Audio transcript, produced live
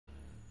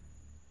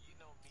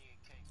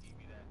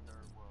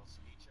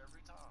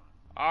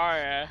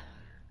yeah.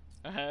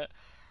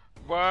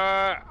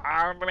 But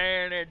I'm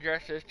playing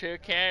Injustice 2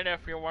 Canada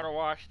if you want to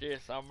watch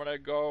this. I'm gonna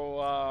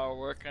go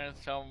work on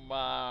some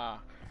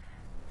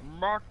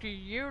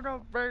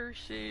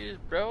multi-universes,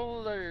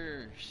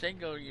 brother.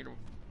 Single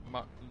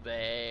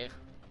there.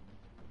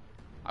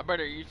 I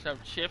better eat some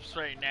chips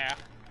right now.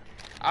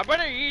 I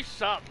better eat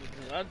something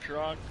 'cause I'm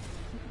drunk.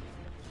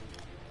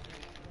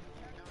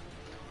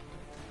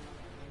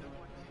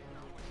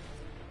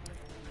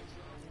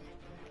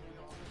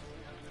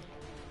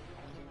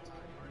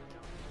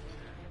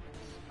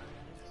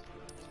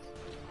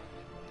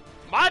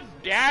 My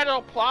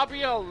dad'll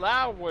probably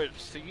allow it.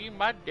 See,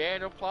 my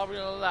dad'll probably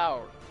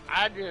allow it.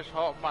 I just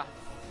hope my.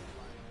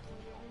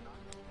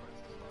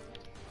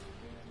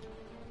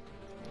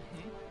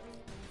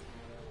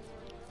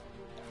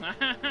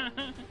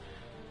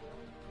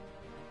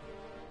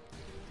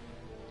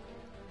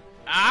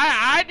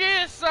 I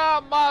just saw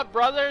my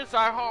brothers.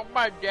 I hope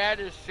my dad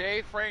is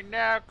safe right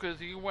now because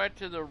he went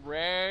to the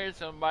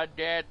res and my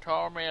dad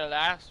told me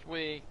last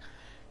week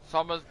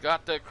someone's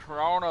got the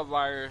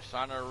coronavirus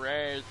on the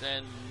res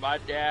and my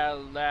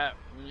dad left.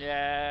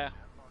 Yeah.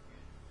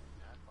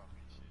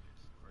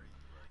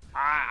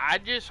 I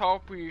just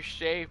hope he's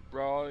safe,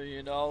 bro.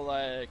 You know,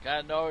 like,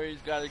 I know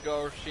he's got to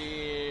go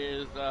see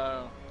his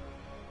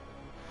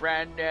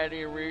friend that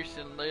he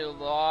recently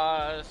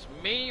lost.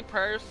 Me,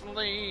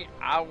 personally,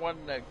 I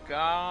wouldn't have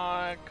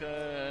gone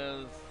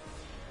because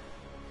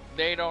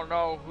they don't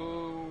know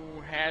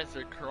who has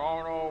the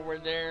corona over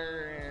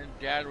there. And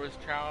Dad was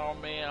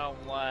telling me,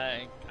 I'm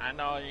like, I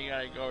know you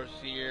got to go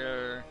see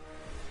your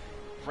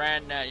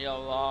friend that you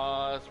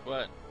lost,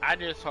 but I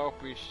just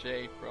hope he's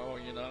safe, bro,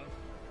 you know?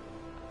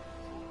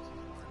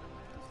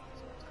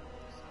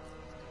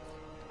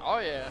 Oh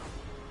yeah.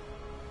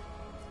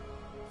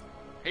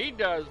 He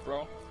does,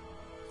 bro.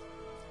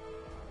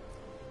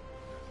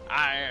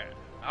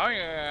 Oh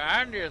yeah,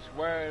 I'm just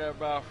worried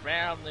about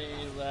family,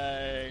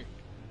 like,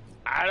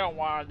 I don't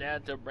want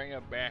that to bring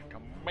it back to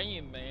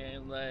me,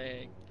 man,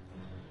 like,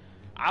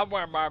 I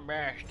wear my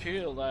mask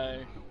too,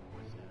 like,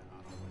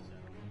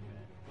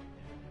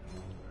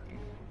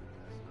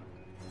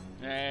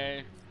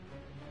 hey.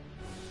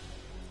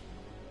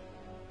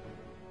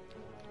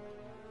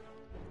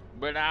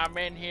 But I'm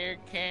in here,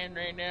 Ken,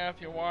 right now,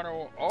 if you want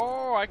to.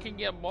 Oh, I can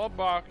get more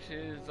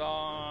boxes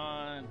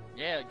on.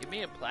 Yeah, give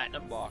me a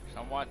platinum box.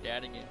 I want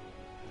that again.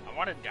 I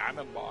want a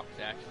diamond box,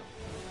 actually.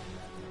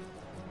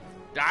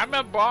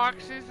 Diamond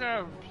boxes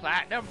and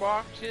platinum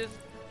boxes,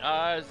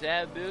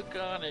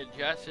 Zabuka and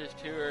Injustice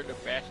 2 are the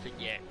best to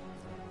get.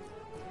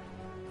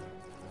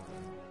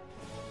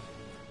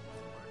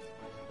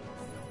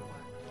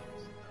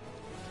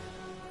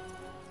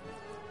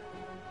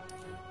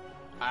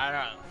 I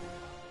don't know.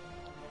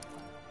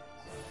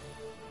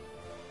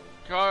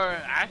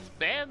 I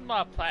spend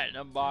my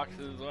platinum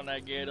boxes when I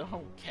get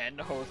them. Ken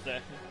knows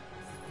that.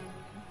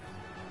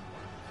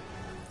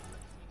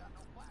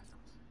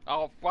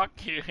 Oh, fuck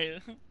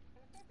you.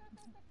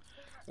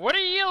 What are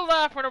you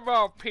laughing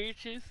about,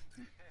 Peaches?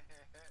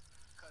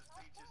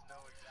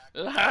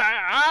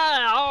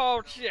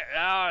 Oh, shit.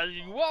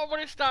 You want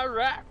me to start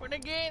rapping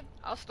again?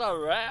 I'll start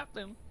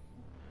rapping.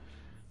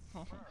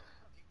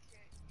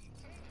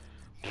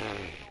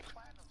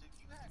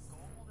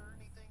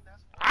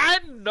 I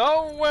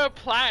know what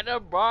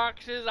platinum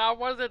box is. I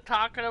wasn't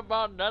talking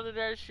about none of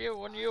that shit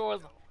when you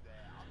was.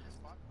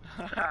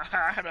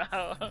 I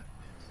know.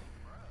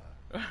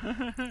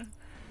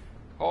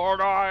 Hold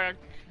on.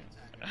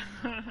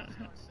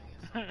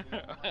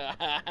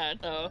 I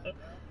know.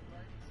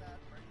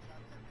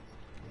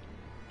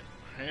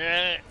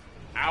 Yeah.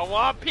 I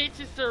want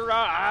Peaches to rub.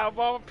 I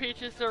want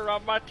Peaches to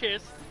rub my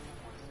tits.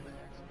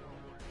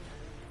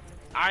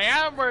 I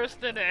am worse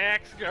than an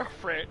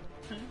ex-girlfriend.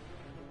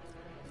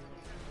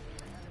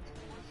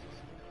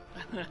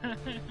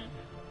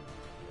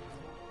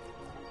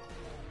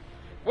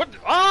 What?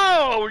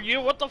 Oh,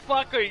 what the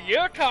fuck are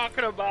you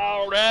talking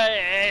about?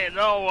 Hey,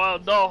 no,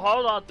 no,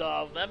 hold on,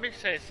 dog. Let me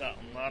say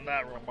something on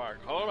that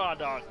remark. Hold on,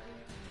 dog.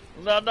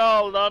 No,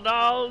 no, no,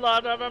 no, no,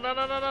 no, no, no, no,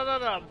 no, no, no,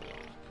 no.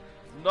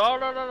 No,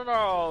 no, no, no,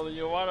 no.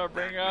 You want to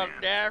bring up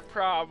that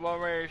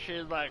problem where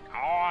she's like,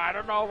 oh, I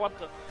don't know what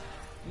the.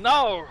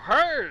 No,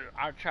 her,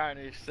 I'm trying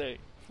to say.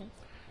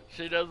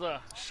 She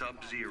doesn't.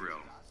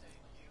 Sub-Zero.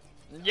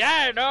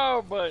 Yeah, I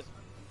know, but.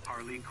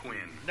 Harley Quinn.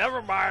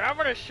 Never mind. I'm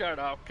gonna shut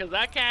up because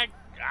I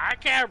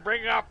can't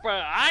bring up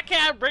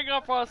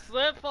a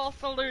simple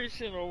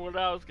solution or what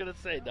I was gonna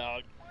say,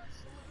 dog.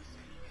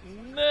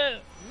 No,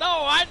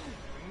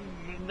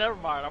 never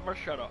mind. I'm gonna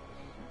shut up.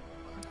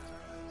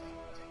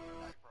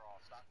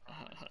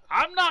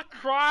 I'm not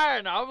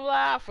crying. I'm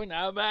laughing.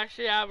 I'm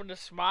actually having a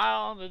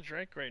smile on the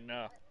drink right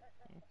now.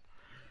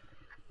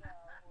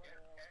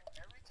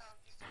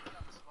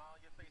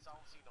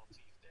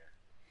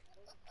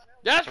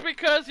 That's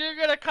because you're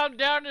gonna come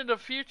down in the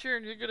future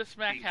and you're gonna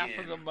smack half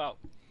of them up.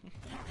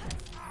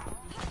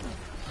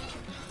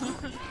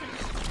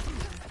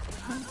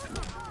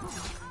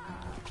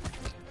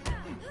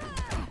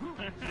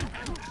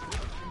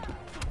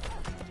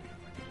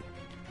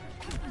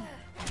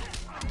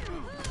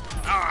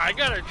 I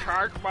gotta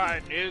charge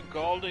my new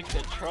golden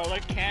controller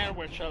can,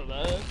 which I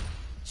love.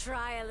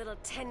 Try a little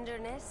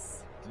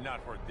tenderness.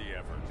 Not worth the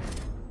effort.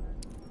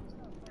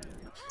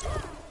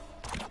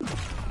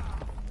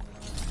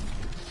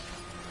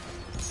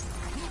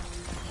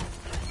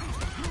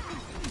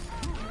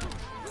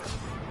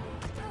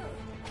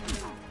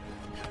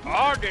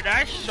 Oh, did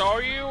I show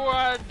you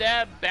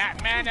that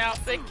Batman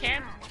outfit,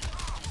 Ken?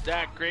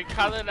 That green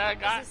color that I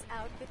got? Is this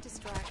outfit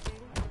distracting?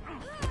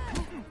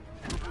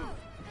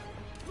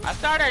 I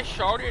thought I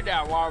showed you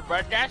that one,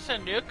 but that's a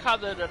new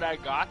color that I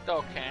got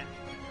though, Ken.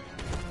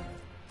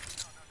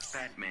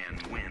 Batman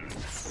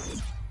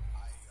wins.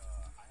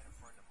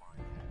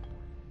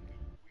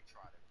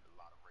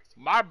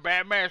 My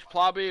Batman's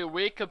probably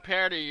weak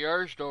compared to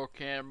yours though,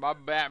 Ken. My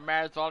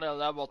Batman's only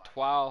level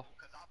 12.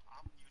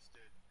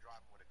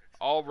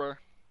 Over.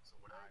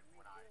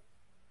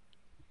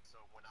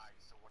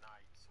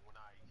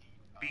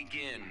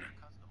 Begin.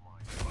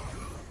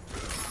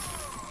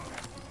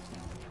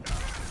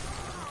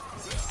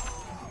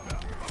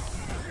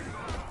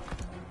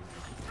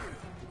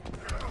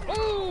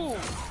 Ooh!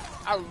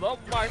 I love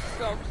my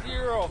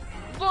Sub-Zero.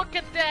 Look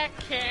at that,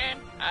 Ken.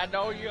 I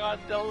know you're on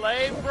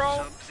delay,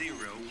 bro.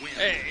 Sub-Zero wins.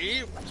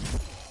 Hey.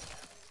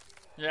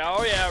 Yeah,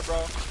 oh yeah,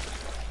 bro.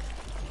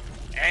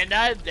 And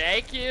I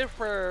thank you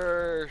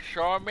for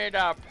showing me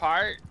that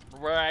part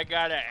where I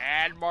gotta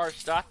add more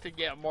stuff to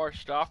get more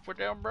stuff with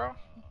them, bro.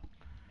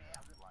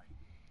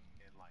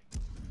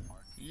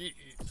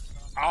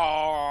 Oh,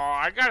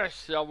 I got a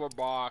silver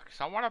box.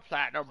 I want a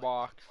platinum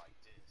box.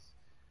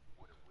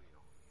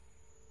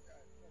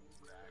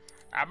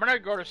 I'm gonna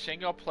go to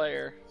single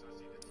player.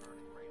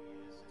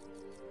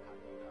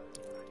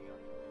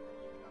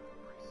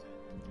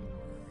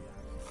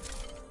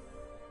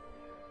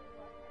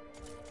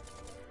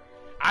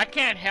 I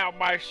can't help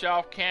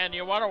myself, Ken.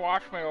 You wanna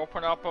watch me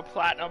open up a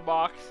platinum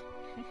box?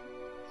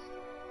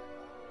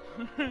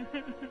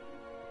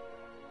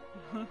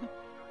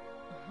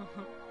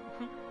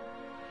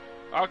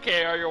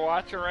 Okay, are you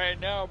watching right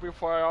now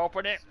before I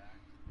open it?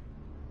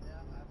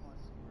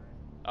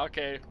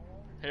 Okay,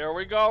 here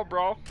we go,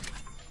 bro.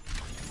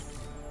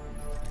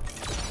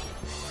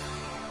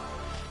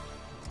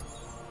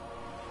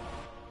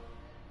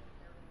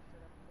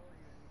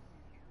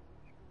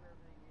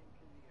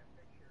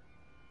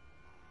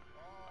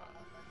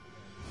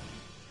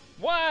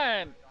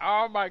 One!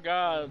 Oh my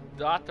god,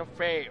 Dr.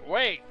 Fate.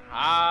 Wait,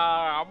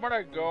 I'm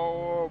gonna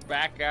go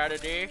back out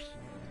of this.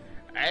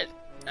 I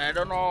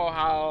don't know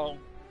how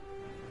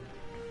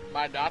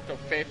my Dr.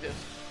 Fate is.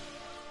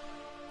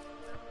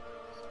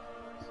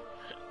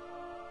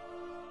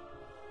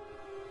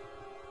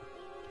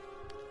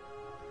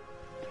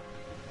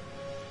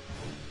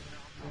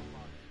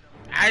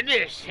 I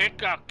just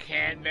hiccup,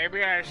 Ken.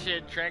 Maybe I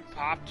should drink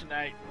pop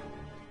tonight.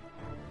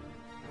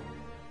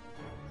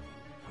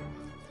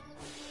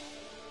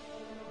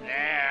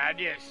 Yeah, I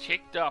just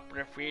hiccuped up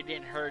if we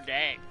didn't hear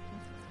that.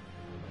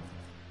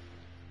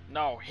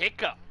 No,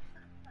 hiccup.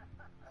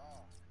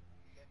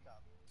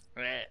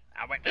 Yeah,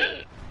 I went.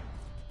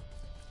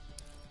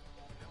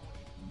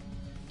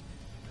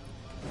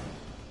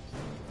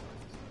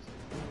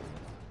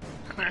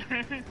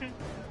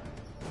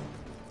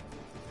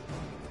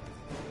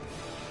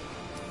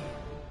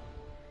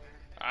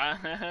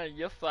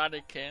 You thought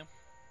it came.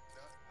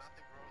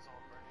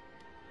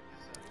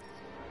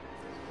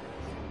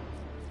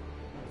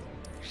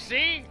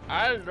 See,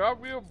 I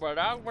love you, but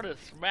I'm gonna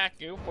smack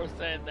you for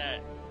saying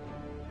that.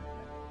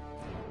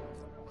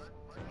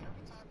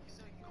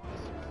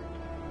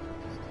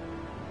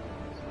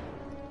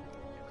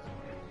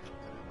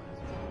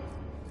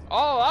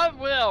 Oh, I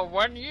will.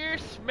 When you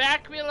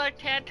smack me like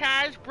 10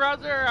 times,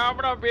 brother, I'm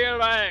gonna be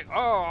like,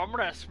 oh, I'm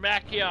gonna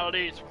smack you at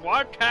least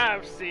one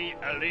time, see?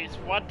 At least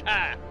one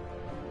time.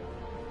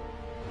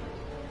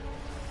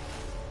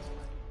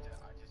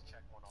 I just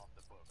checked one off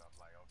the book. I'm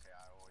like, okay,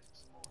 I always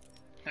smoke.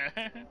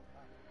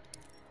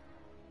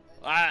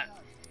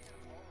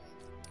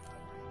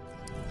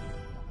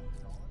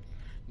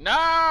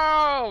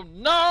 No,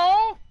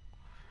 no,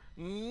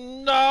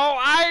 no,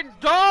 I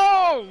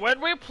don't. When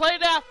we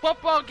played that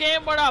football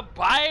game with a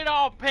buy it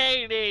all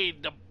payday,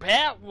 the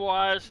bet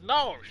was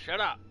no. Shut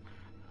up.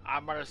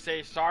 I'm gonna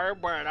say sorry,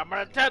 but I'm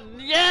gonna tell.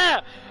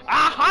 Yeah,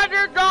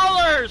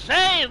 $100.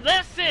 Hey,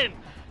 listen.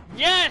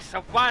 Yes,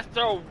 if I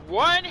throw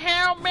one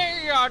Hail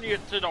Mary on you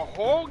to the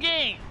whole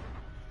game,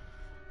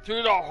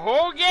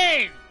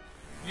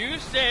 you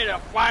said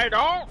if I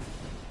don't,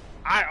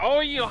 I owe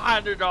you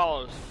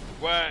 $100.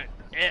 But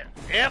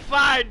if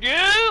I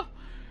do,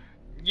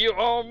 you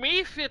owe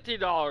me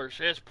 $50.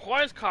 It's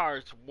points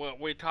cards. What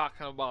we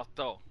talking about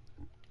though?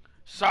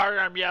 Sorry,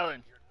 I'm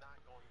yelling.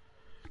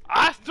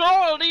 I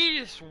throw at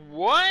least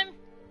one,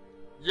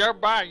 you're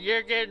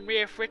getting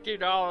me a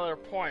 $50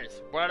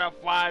 points. But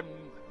if I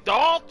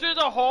don't do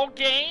the whole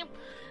game,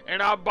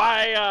 and I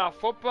buy a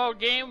football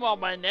game on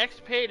my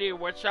next payday,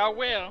 which I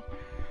will,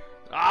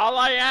 all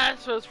I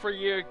ask is for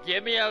you,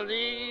 give me at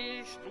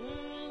least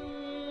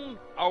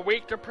a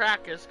week to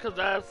practice, cause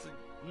at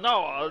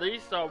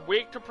least a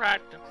week to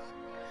practice.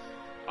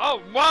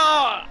 Oh,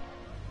 well,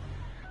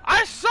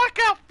 I suck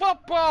at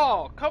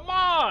football. Come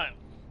on.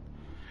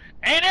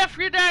 And if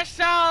you're that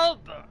sound,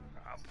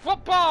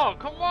 football,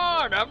 come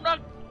on. I'm not.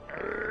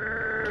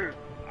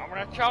 I'm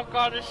gonna choke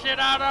all the shit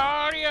out of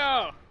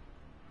audio.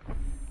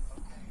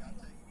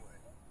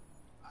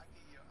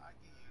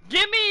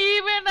 Give me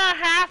even a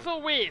half a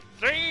week,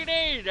 3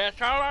 days,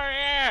 that's all I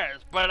ask.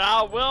 But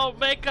I will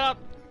make up.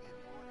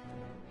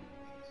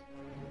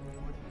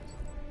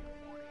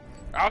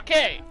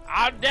 Okay,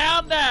 I'm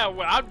down there.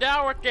 I'm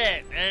down with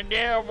that. And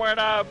then when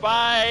I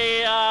buy,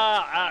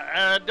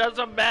 it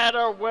doesn't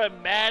matter what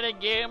Madden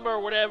game or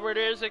whatever it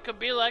is. It could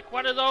be like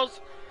one of those.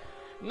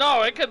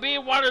 No, it could be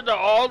one of the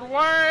old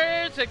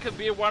ones. It could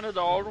be one of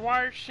the old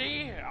ones.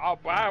 See, I'll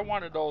buy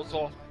one of those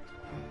old.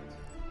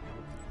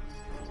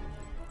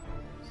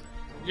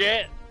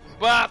 Yeah,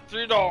 but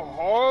through the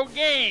whole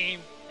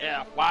game,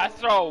 if I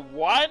throw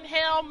one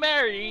Hail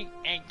Mary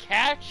and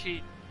catch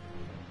it,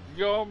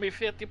 you owe me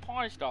 50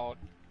 points, dog.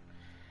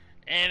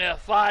 And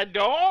if I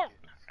don't,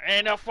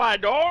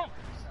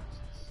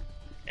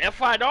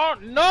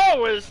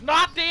 no, it's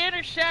not the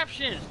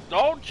interceptions.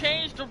 Don't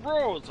change the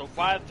rules. If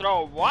I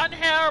throw one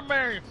Hail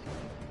Mary,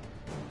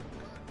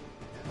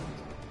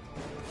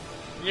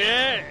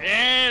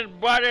 yeah,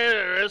 but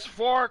it's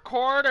 4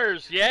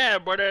 quarters. Yeah,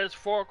 but it's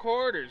 4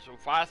 quarters.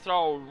 If I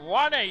throw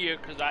one of you,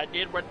 because I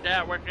did with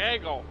that with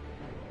Ego,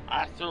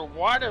 I threw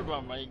one of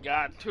them and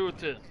got 2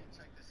 to.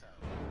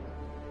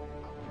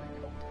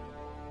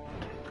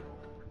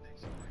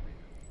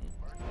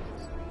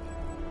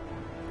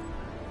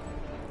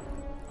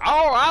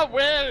 Oh, I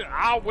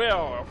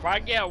will. If I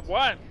get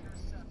one,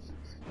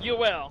 you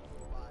will.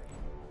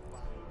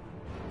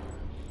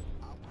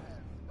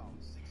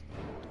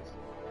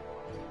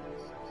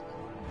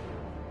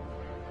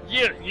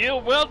 You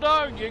will,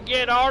 dog. You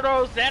get all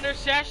those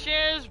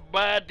interceptions,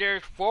 but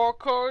there's 4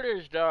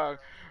 quarters, dog.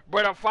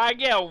 But if I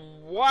get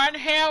one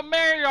Hail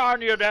Mary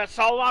on you, that's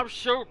all I'm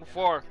shooting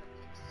for.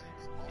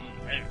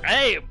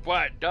 Hey,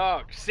 but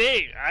dog,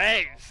 see,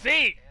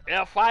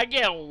 if I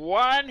get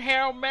one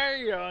Hail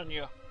Mary on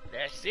you,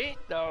 that's it,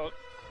 dog.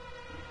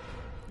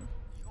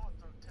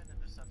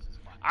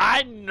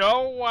 I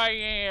know I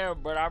am,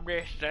 but I'm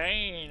just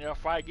saying,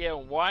 if I get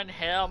one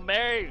Hail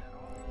Mary,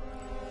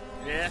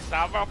 yes,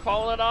 I'm gonna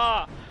pull it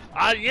off.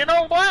 You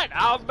know what?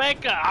 I'll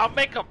make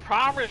a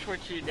promise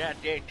with you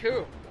that day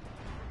too.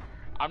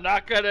 I'm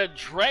not gonna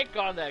drink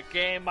on that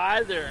game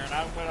either, and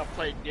I'm gonna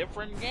play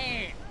different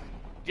games.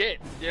 Get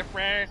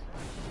different.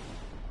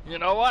 You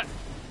know what?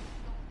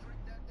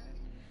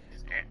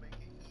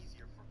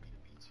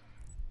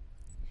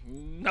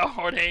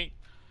 No, it ain't.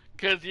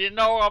 Cause you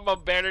know I'm a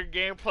better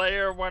game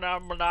player when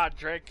I'm not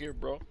drinking,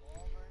 bro.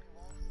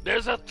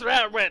 There's a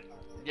threat with,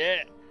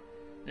 yeah.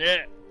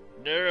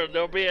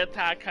 There'll be a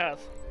time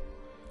cuss.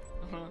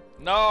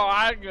 No,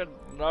 I'm good.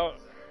 No.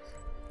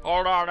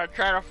 Hold on, I'm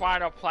trying to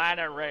find a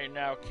planet right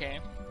now,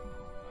 King.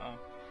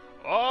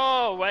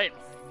 Oh, wait.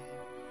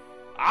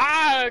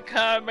 I'll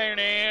come in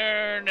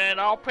here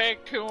and I'll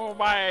pick 2 of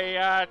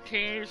my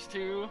teams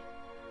too.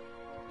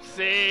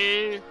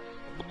 See?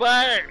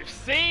 But,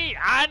 see,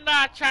 I'm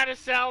not trying to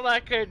sound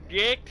like a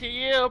dick to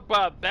you,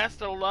 but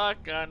best of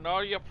luck. I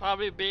know you'll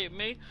probably beat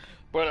me.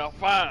 But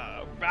if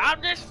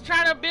I'm just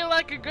trying to be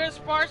like a good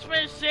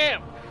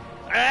sportsmanship.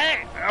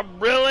 Hey,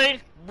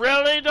 really,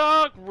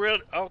 dog?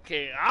 Really?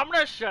 Okay, I'm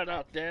gonna shut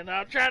up then.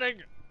 I'm trying to,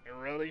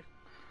 really?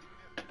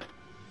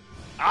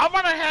 I'm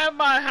gonna have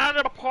my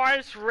 100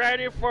 points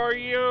ready for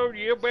you.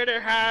 You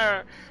better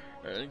have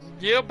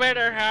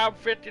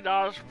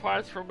 $50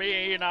 points for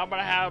me, and I'm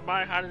gonna have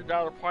my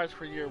 $100 points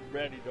for you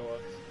ready,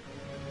 dog.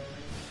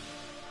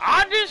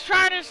 I'm just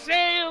trying to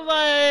say,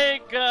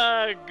 like,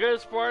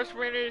 good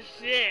sportsman and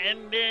shit,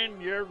 and then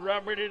you're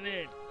rubbing it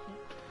in.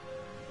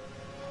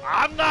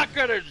 I'm not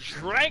gonna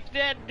drink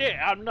that thing.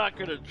 I'm gonna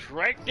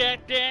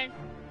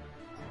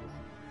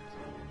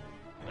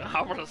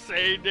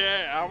say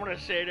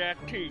that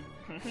too.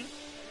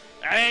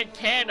 I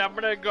can't. I'm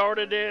gonna go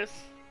to this.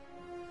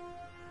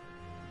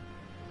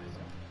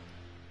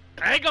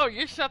 Ego,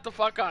 you shut the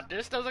fuck up.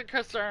 This doesn't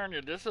concern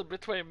you. This is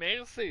between me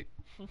and C.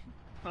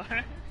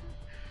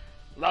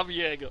 Love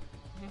you, Ego.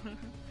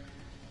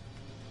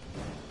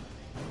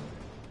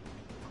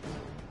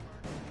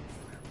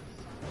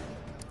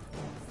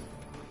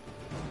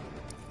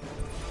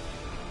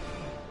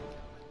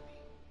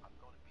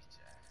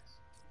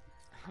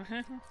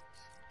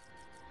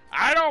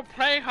 I don't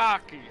play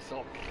hockey,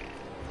 so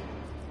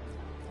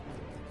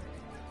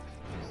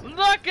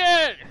look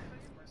at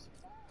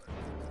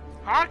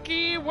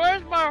hockey.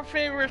 Where's my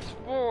favorite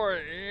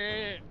sport?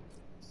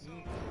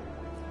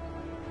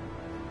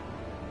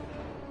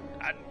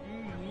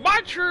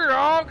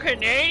 Montreal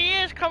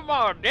Canadiens? Come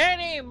on, that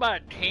ain't my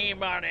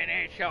team on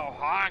NHL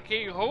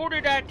hockey. Who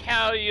did I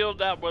tell you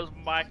that was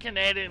my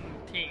Canadian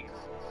team?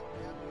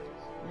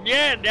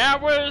 Yeah,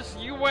 that was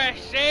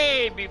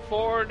USA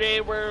before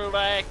they were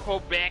like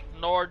Quebec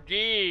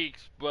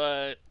Nordiques,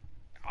 but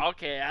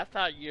okay, I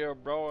thought you were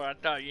bro. I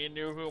thought you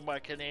knew who my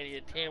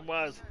Canadian team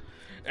was.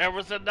 There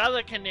was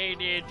another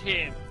Canadian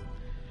team.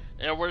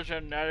 It was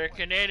another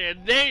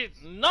Canadian. They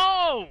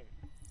no.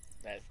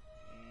 That's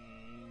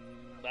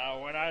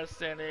not what I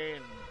sent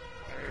in.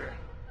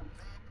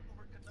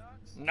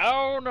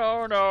 No,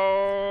 no,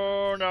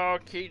 no, no.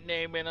 Keep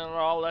naming and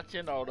I'll let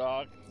you know,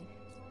 dog.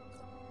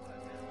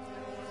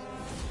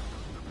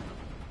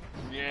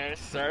 Yes,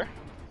 sir.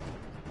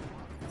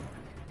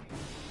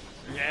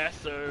 Yes,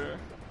 sir.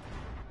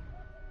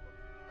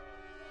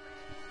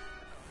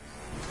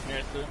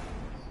 Yes, sir.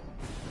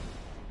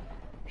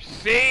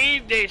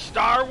 See, they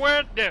start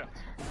with the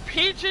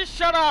Peaches.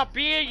 Shut up,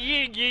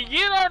 you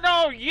don't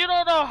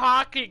know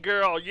hockey,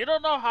 girl. You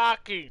don't know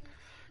hockey.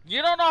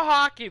 You don't know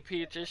hockey,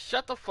 Peaches.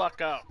 Shut the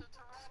fuck up.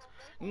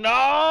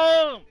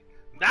 No,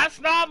 that's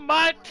not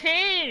my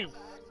team.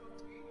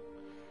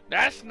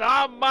 That's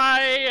not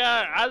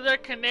my other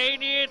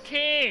Canadian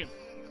team.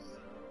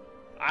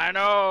 I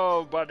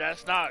know, but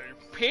that's not.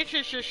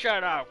 Peaches should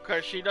shut up,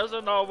 because she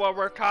doesn't know what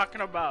we're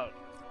talking about.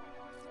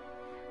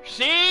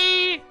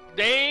 See?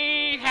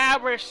 They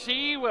have a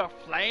C with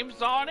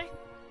flames on it.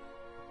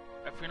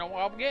 If you know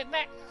what I'm getting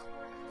at.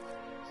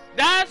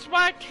 That's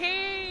my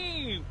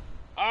team!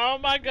 Oh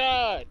my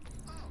god.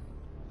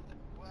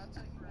 Well, I'll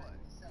tell you what.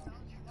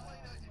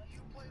 If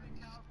you play the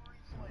Calgary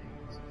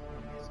Flames,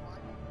 it's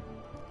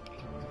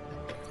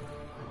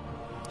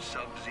my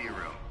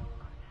Sub-Zero.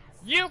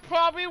 You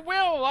probably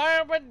will. I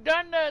haven't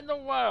done that in a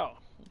while.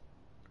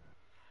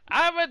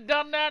 I haven't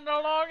done that in a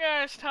long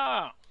ass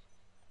time.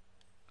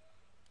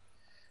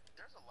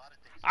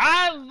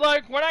 I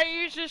like when I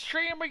used to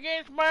stream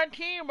against my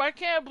team. I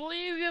can't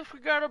believe you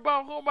forgot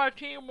about who my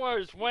team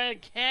was when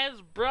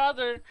Ken's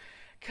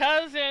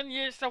cousin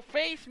used to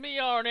face me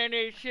on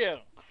NHL.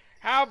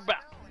 How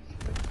about?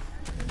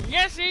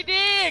 Yes, he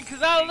did,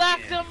 cause I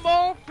left him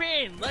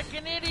open like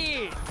an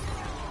idiot.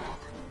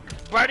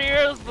 But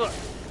here's the.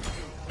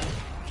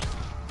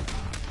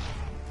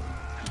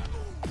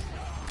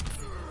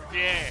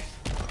 Yeah.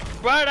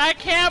 But I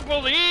can't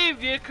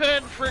believe you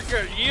couldn't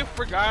forget. You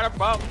forgot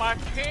about my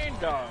team,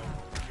 dog.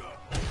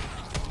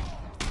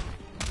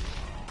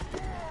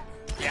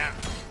 Yeah.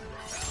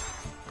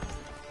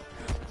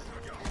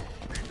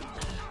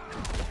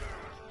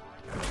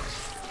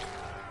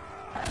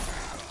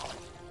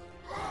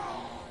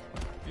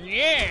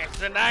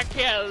 Yes, and I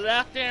kept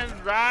left and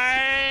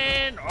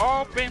right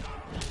open.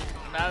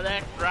 Now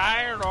that's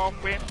right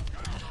open.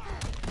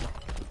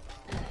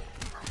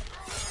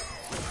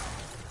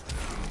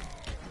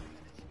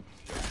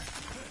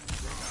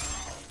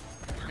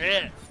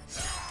 Yeah.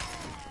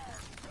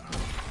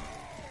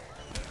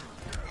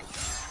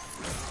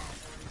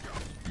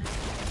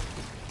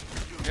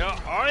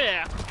 Oh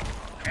yeah.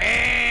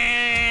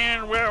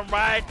 And with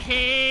my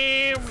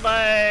team,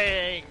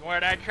 like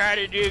when I try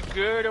to do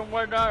good and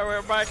whatnot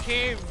with my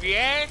team,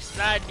 yes,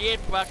 I did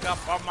fuck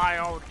up on my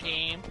own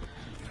team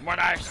when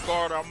I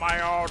scored on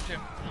my own team.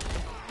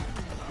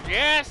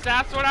 Yes,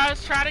 that's what I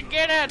was trying to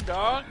get at,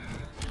 dog.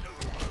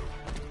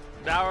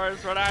 That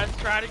was what I was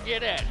trying to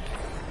get at.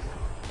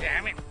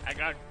 Damn it, I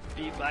got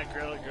beat by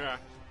Gorilla Girl.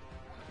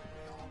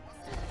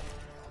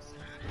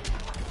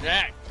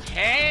 That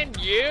can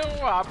you?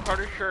 I'm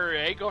pretty sure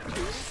they go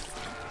too.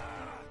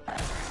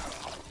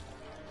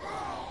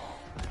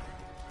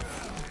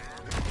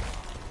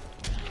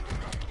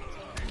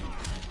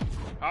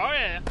 Oh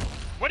yeah.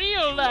 What are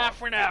you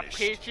laughing at,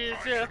 Peaches?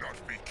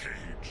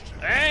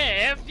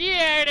 Hey, if you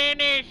ain't in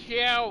this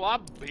show, I'll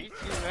beat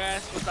your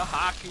ass with a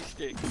hockey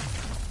stick.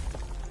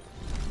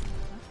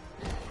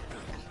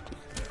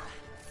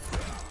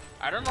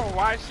 I don't know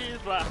why she's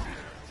laughing.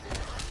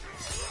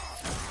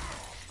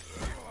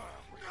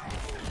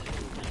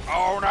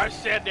 Oh, and I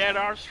said that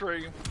on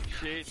stream.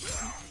 Shit.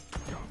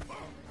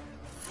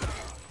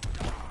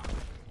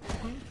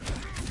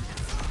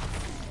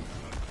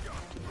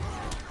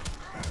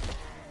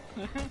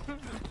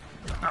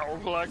 I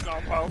was like,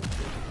 I'm out.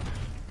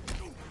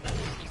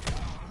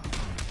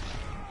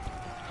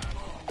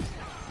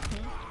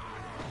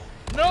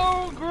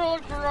 No,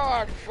 Gorilla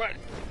Garage, but.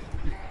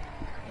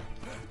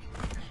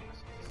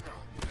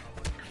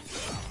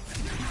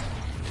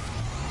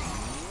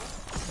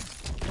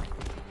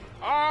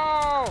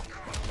 Oh!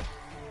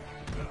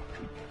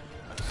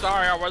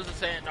 Sorry, I wasn't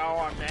saying no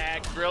on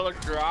that. Gorilla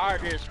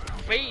Garage is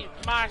beat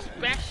my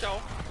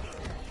special.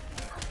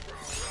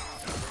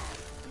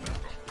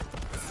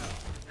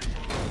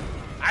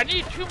 I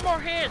need 2 more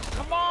hits.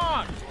 Come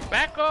on.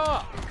 Back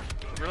up.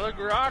 Gorilla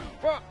Garage.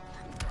 Fuck.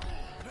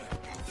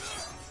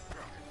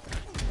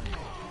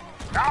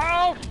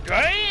 Oh,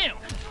 damn.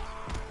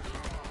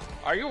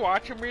 Are you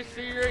watching me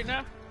see right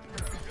now?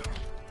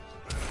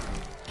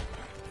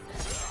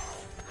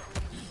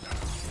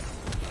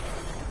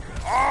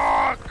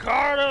 Oh,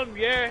 got him,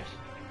 yes.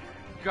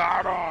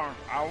 Got him.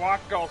 I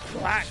want those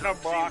platinum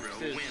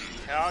boxes.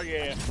 Hell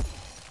yeah.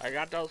 I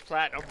got those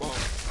platinum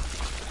boxes.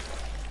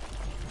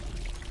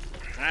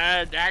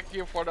 Thank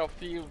you for the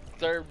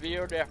third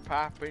view that's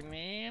popping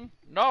in.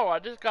 No, I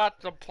just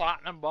got the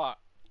platinum box.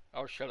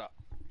 Oh, shut up.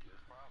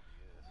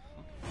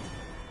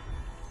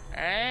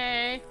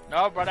 Hey.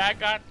 No, but I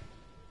got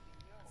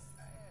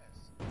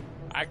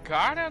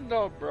him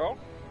though, bro.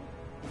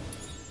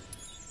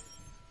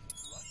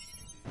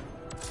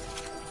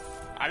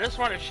 I just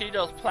want to see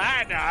those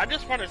platinum. I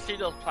just want to see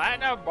those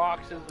platinum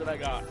boxes that I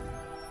got.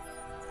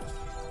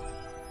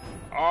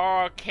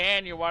 Oh,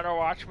 Ken, you want to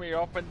watch me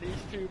open these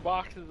two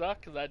boxes up?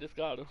 Because I just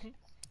got them.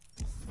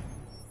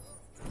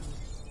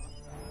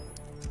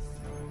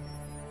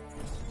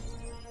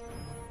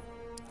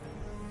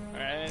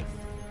 Alright.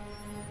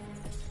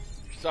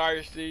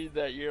 Sorry to see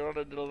that you're on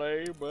a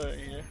delay, but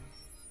yeah.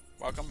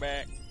 Welcome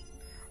back.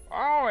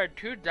 Oh, and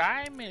 2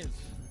 diamonds.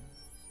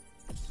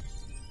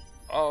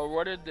 Oh,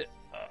 what did the...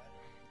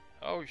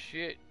 oh,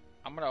 shit.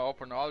 I'm gonna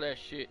open all that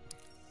shit.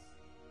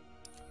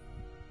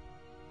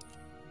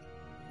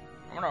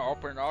 I'm gonna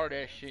open all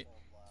that shit.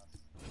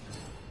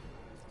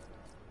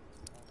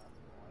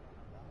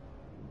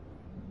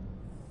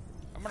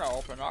 I'm gonna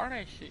open all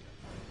that shit.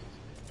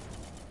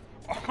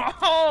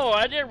 Oh,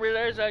 I didn't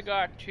realize I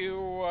got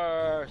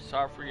 2,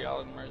 sorry for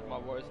yelling, where's my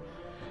voice.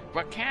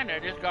 But Ken, I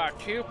just got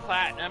 2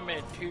 platinum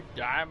and 2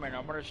 diamond.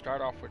 I'm gonna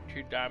start off with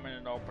 2 diamond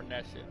and open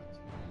that shit.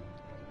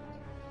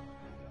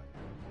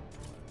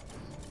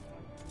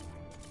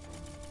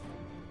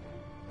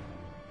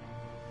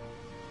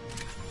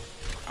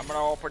 I'm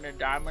gonna open the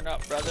diamond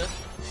up, brother.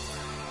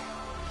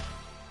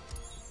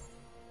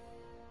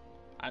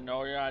 I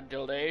know you're on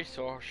delay,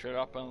 so I'll shut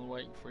up and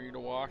wait for you to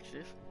watch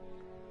this.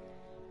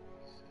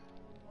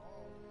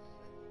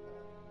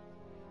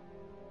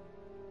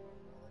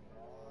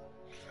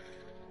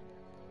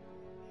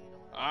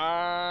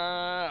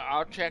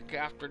 I'll check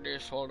after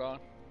this, hold on.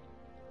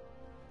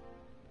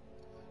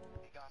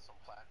 He got some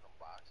platinum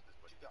boxes,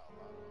 but you got a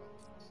lot of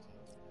others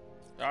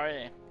too. Oh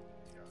yeah.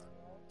 You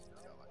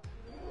got like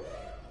a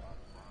lot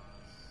of bronze,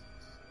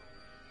 silver.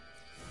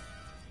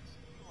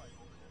 You like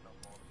opening up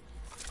all the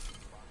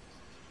boxes.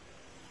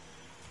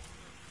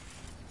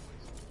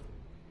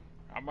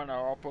 I'm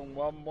gonna open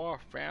one more,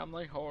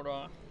 family, hold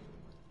on.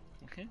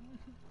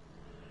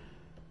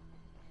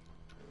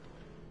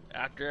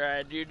 After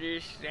I do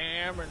this,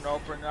 Sam, and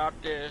open up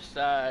this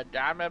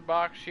diamond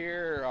box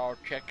here, I'll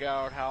check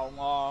out how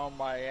long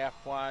my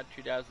F1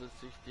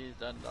 2016 is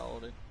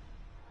unloaded.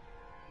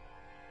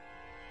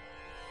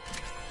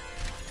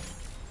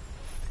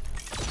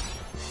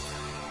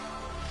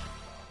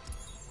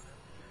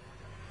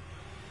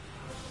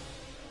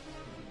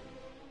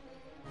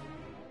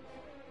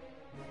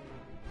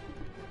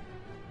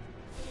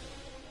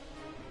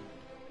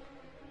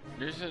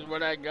 This is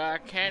what I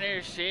got. Can't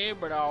even see,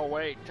 but I'll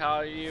wait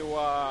till you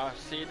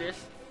see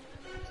this.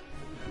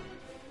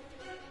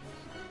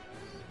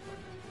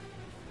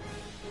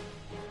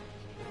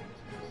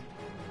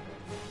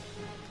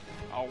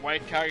 I'll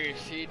wait till you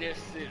see this,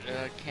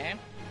 Ken.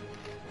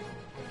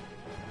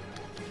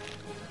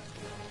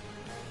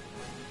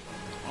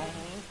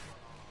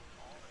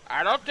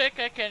 I don't think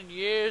I can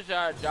use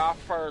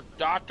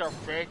Dr.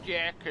 Fig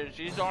yet, because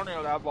he's only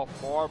level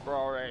 4,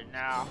 bro, right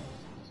now.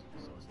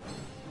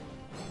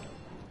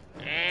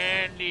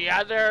 And the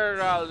other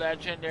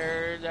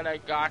legendary that I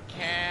got,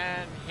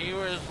 Ken, he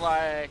was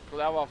like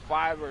level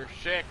 5 or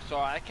 6, so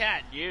I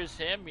can't use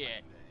him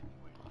yet.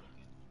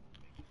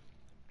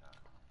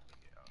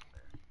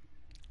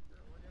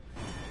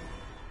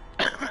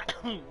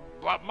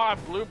 But my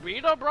Blue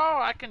Beetle, bro,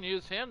 I can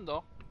use him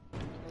though.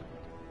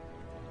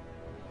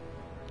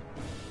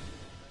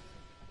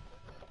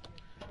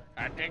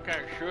 I think I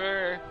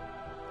should.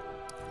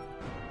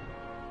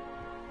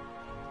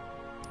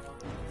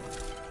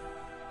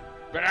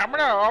 But I'm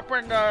gonna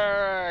open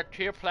the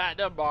 2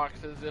 platinum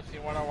boxes if you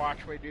wanna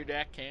watch me do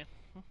that, Ken.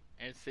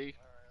 And see.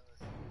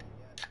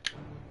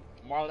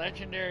 More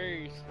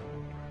legendaries.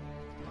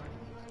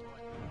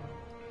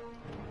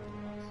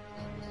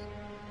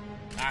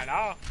 I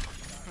know.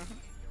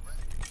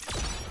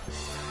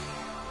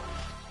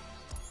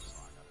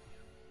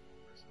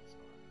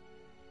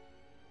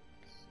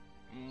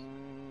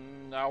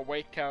 I'll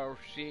wait till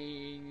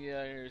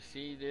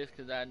see this,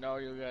 because I know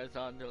you guys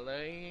on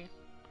delay.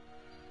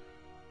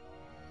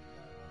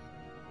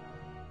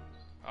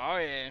 Oh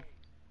yeah.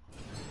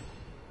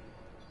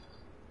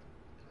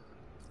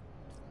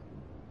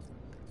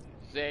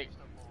 Sick.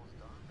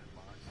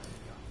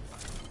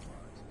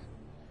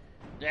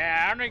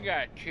 Yeah, I only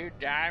got 2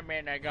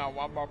 diamond. I got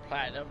 1 more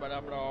platinum, but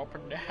I'm gonna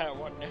open that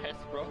one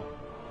next, bro.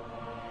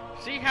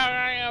 See how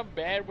I am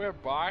bad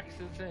with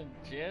boxes and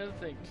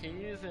gems and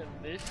keys and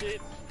this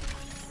shit?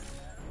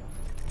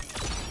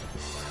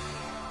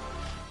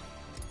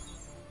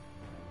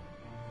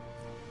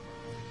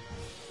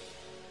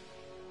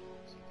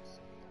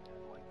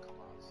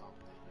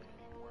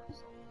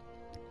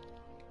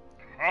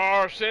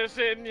 Oh, shit's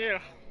in you.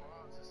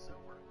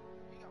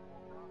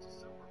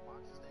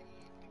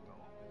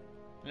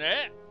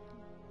 Yeah.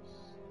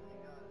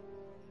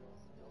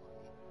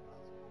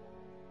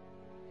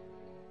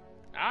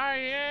 Oh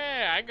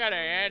yeah, I gotta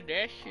add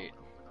that shit.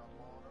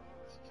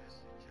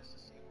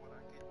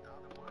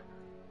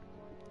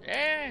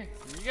 Yeah,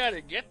 you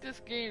gotta get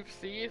this game,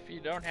 see if you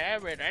don't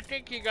have it. I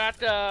think you got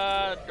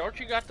the, don't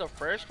you got the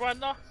first one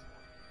though?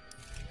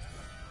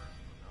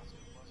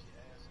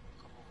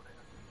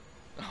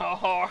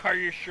 Oh, are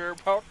you sure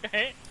about that?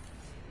 Yeah,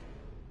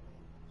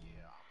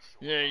 I'm sure.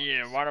 Yeah,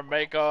 you wanna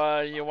make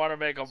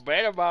a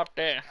bet about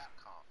that?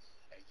 Capcom.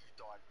 And you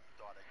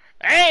thought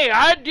it. Hey,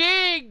 I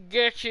did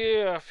get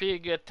you a few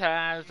good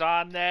times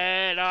on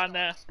that, You on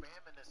started the.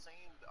 spamming the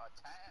same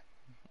attack.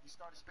 You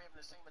started spamming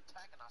the same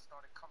attack, and I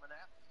started coming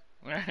after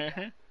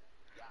you.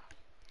 Yeah,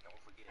 don't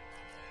forget.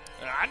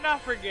 I'm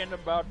not forgetting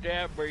about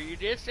that, but you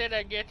did say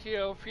I get you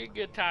a few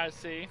good times,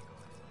 see?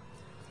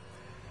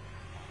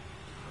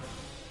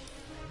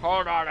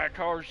 Hold on, I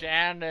told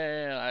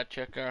Xander I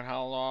check out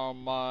how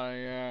long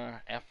my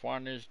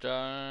F1 is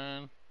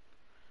done.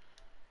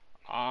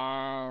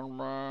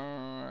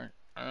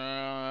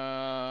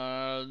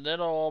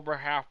 Little over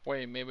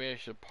halfway. Maybe I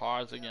should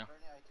pause again.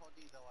 Bernie, I told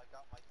you though I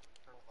got my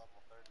turtle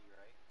level 30,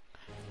 right?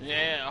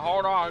 Yeah,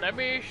 hold on. Let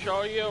me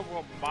show you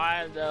what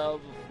my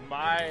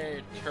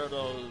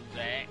turtles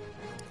at.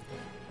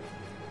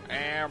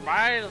 And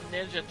my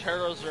Ninja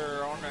Turtles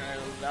are on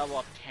a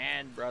level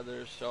 10,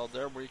 brothers, so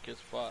they're weak as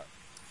fuck.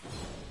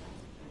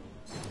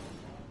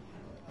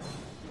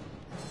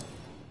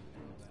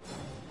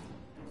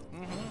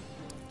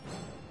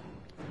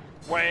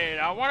 Wait,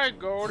 I want to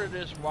go to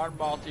this one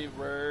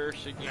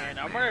multiverse again.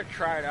 I'm going to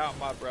try it out,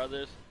 my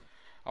brothers.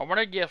 I want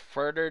to get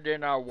further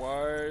than I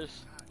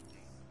was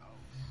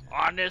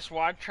on this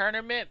one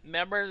tournament.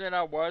 Remember that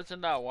I was in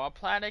that one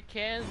Planet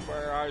Kins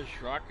where I was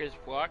drunk as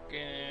fuck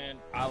and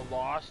I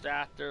lost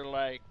after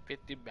like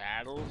 50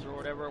 battles or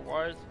whatever it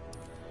was?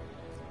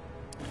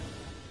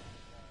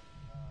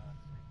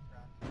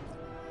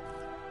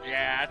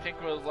 Yeah, I think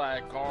it was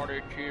like gold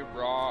or two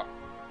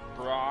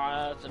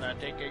bronze, and I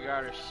think I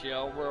got a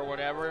silver or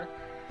whatever.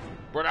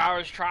 But I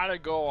was trying to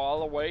go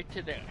all the way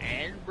to the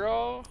end,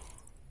 bro.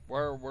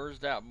 Where's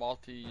that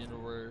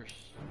multi-universe?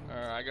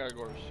 I gotta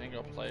go to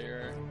single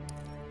player.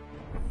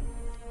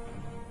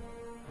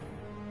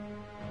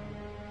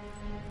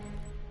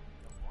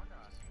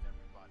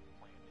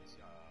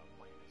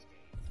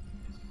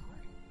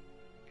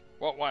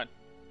 What one?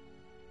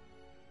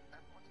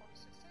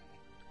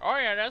 Oh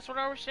yeah, that's what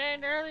I was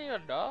saying earlier,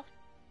 duh.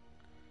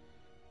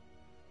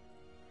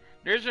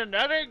 There's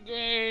another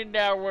game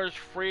that was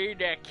free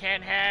that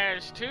Ken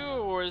has too.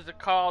 Was it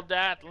called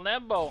that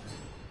Limbo?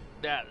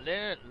 That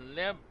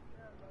limb.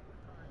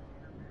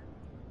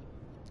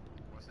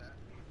 What's that?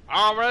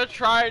 I'm gonna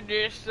try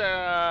this.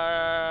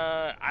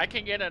 I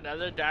can get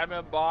another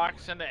diamond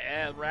box and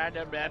a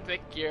random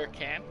epic gear,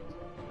 Ken.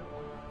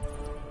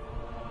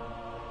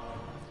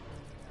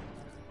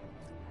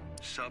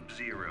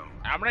 Sub-Zero.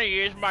 I'm gonna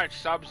use my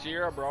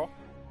Sub-Zero, bro.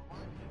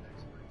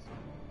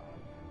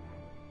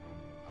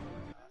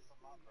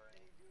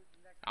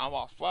 I'm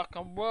a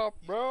fucking whoop,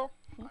 bro.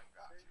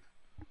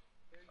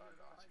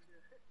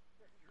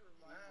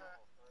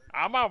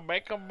 I'm gonna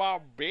make him my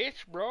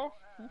bitch, bro.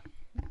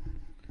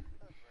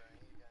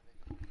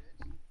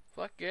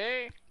 Fuck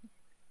yeah.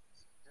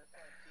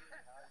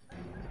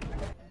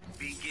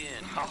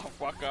 Begin. Oh,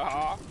 fuck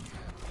off.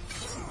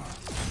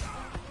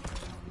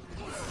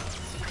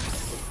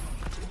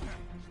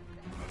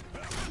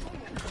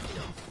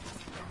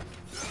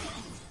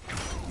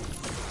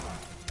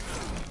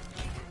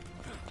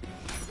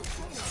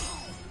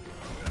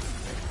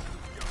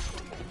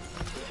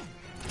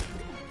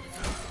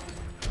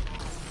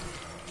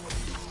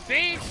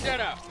 C, shut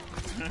up.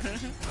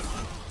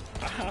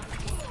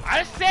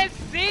 I said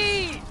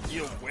C,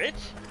 you witch.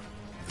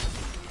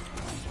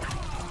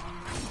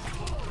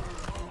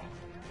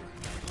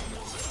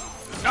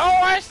 No,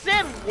 I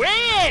said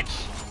witch.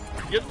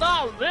 You're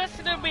not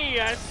listening to me.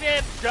 I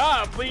said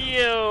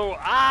W-I-T-C-H.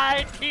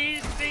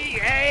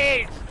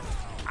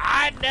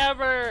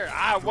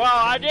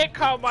 I did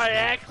call my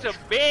ex a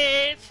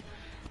bitch,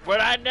 but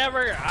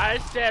I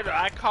said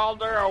I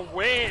called her a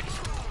witch.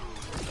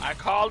 I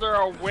called her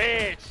a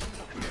witch.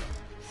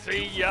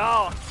 See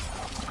y'all.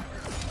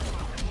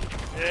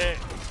 Yeah.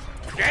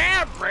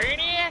 Damn,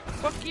 Brainiac.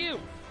 Fuck you.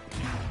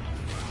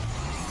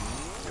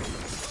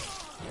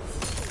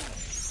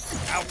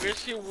 I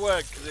wish you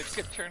would, because it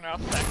could turn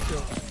out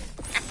sexual.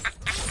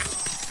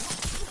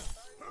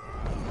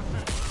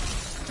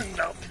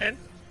 Nothing.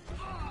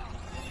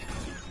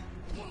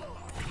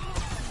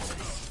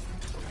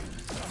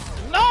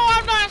 No,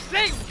 I'm not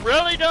saying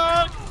really,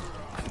 dog.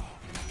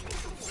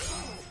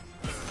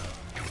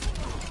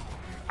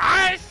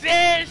 I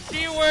said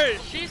she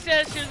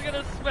said she was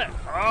gonna smack.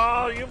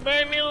 Oh, you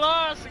made me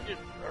lost again.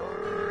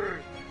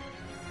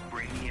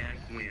 Brainiac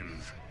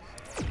wins.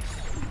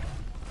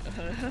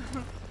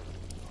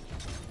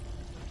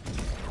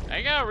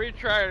 I gotta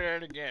retry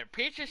it again.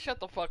 Peaches, shut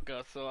the fuck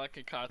up so I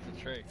can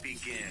concentrate.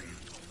 Begin.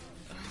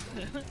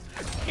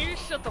 Peach,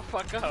 shut the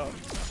fuck up.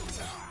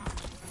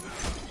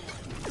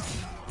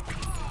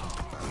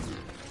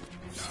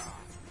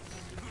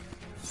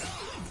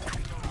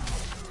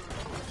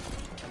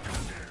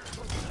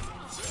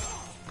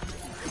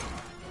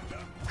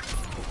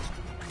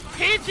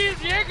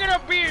 Peaches, you're gonna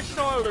be a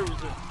sore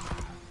loser.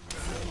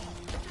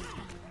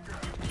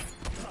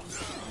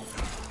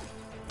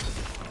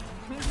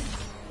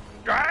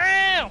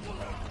 Damn!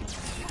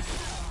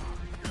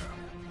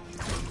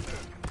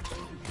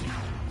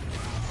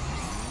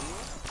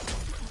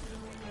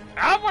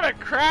 I'm gonna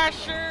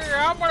Crasher,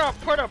 I'm gonna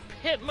put a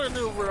pit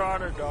maneuver on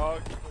her,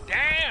 dog.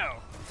 Damn!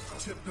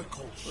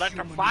 Typical Like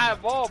the human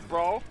 5-0,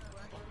 bro.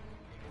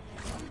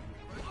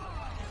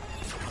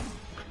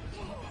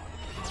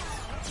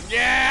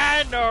 Yeah,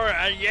 I know.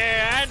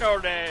 Yeah, I know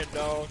that,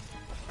 dog.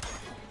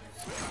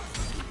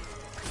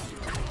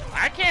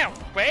 I can't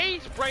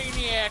face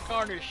Brainiac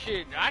on this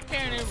shit. I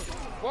can't even.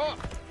 What?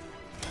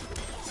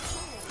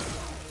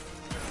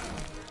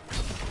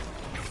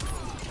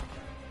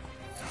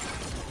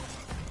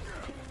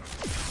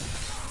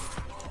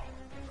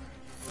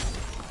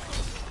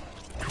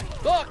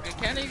 Look, I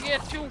can't even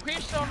get 2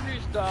 hits on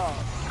this dog.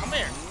 Come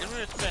here, give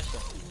me a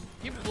special.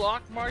 You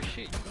blocked my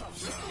shit,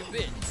 you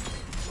bitch.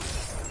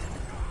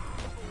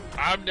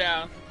 I'm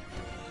down.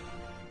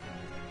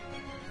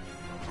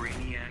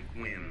 Brainiac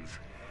wins.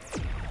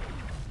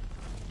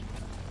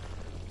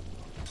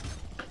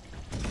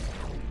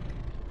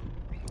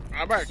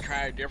 I'm gonna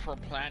try a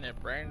different planet,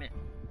 Brandon.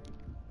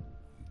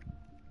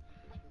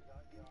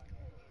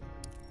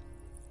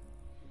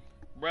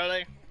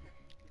 Really?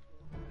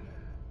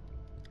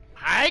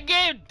 I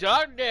gave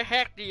Doug the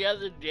heck the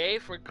other day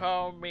for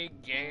calling me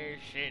gay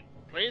and shit.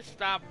 Please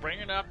stop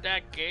bringing up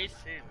that gay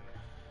shit.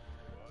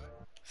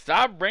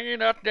 Stop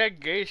bringing up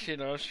that gay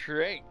shit on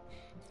straight.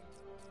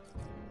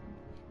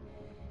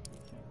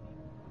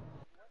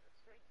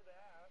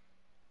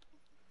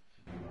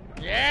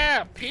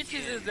 Yeah,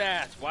 Peaches his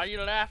ass. Why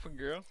you laughing,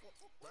 girl?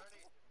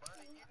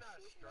 Bernie, you're not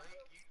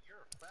straight.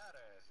 You're a fat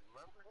ass.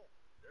 Remember?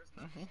 There's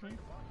nothing straight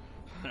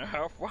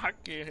about Oh,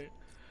 fuck it.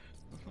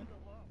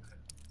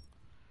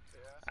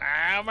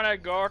 I'm gonna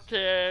go to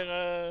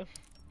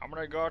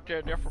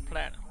a different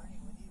planet.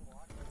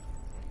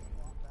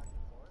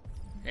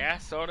 Yeah,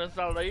 so does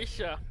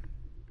Alicia.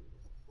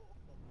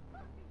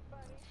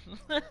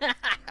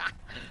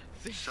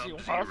 See, she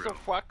wants to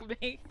fuck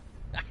me.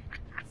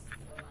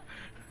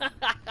 Bernie,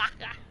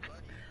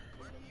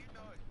 you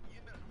know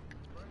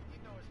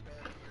it's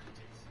bad.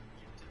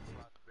 Your tits a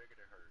lot bigger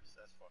than hers.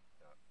 That's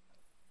fucked up.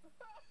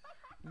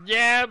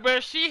 Yeah,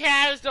 but she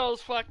has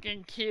those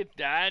fucking kid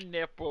dad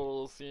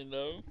nipples, you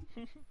know.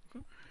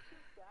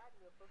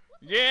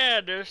 Yeah,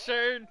 there's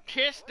certain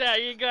tits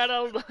that you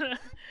gotta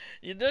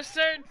there's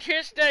certain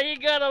tits that you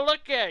gotta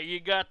look at. You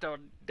got the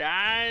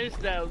dyes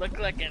that look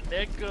like a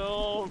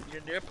nickel,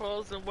 your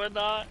nipples and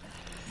whatnot.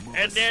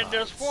 And then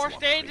there's 4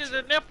 stages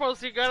of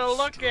nipples you gotta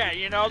look at.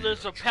 You know,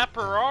 there's the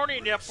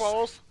pepperoni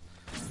nipples.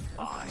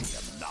 I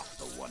am not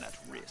the one at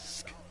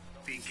risk.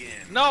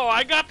 Begin. No,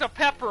 I got the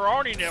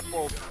pepperoni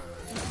nipples.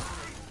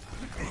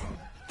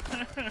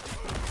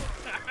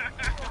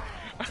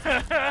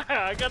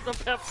 I got the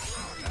pep.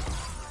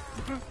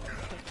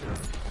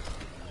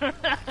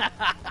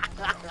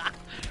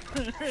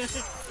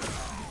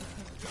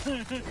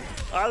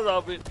 I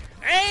love it.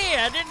 Hey,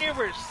 I didn't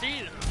ever see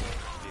it.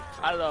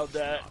 I love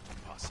that.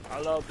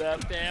 I love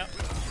that, damn.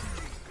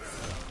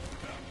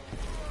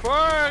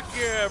 Fuck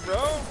yeah,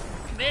 bro.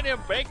 Canadian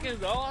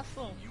bacon's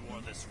awesome. You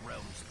are this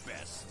realm's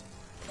best.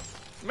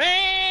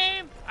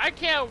 Man, I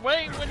can't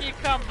wait when you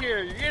come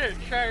here. You're gonna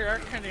try our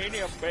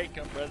Canadian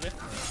bacon, brother.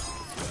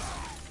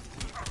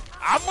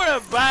 I'm gonna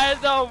buy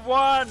the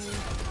one.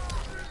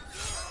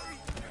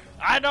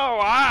 I know,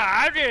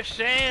 I'm just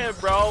saying,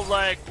 bro,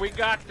 like, we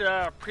got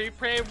the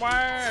prepaid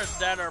ones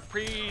that are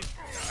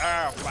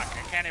oh, fuck,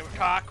 I can't even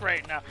talk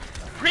right now.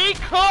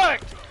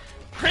 Pre-cooked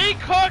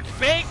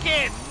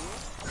bacon!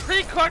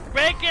 Pre-cooked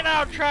bacon,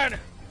 I'm trying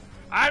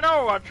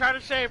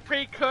to say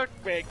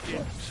pre-cooked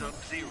bacon.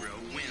 Sub-Zero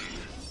wins.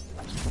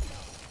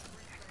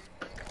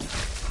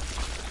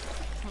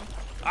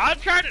 I'm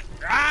trying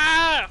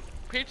to,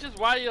 Peaches,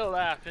 why you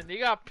laughing? You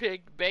got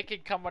pig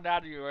bacon coming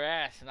out of your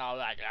ass and all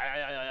that.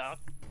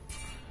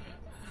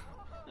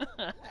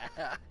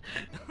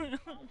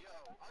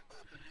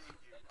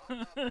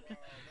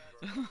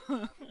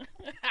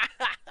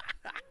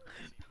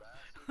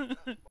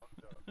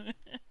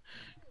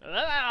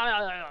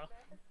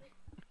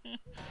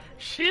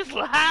 She's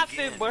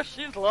laughing, but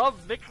she's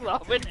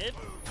loving it.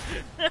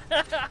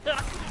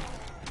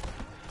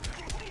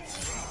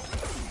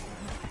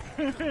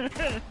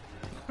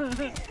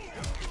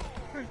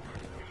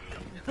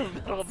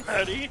 Little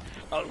nutty,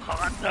 a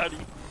lot nutty.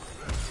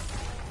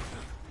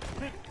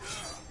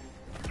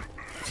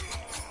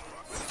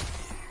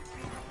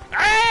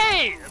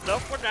 Hey!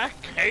 Enough with that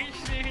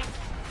Casey.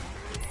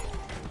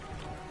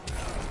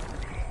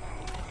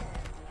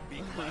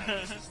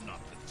 This is not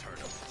the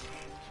turtle.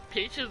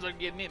 Peaches will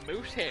give me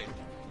moose head.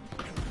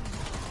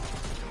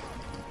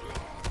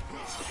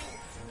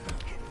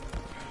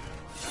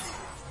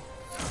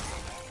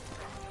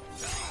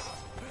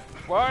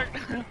 What?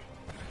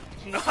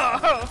 No!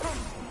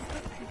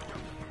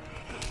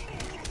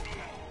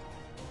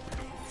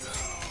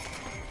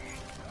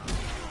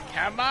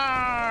 Come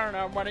on!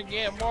 I want to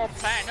get more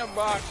platinum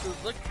boxes.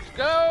 Let's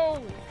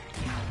go!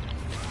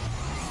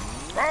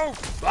 Oh,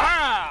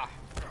 ah!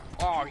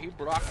 Oh, he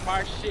blocked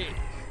my shit.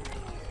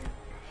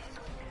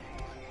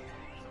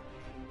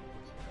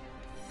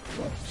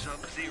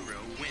 Sub-Zero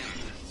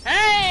wins.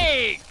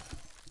 Hey!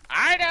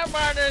 I I don't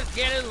want to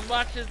get as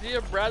much as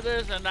your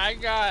brothers, and I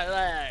got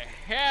like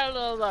hell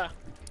of a.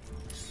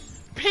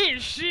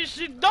 Pete,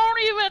 she don't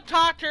even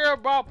talk to her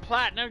about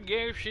platinum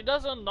games. She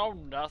doesn't know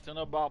nothing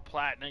about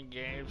platinum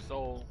games,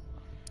 so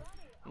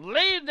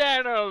leave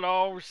that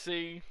alone,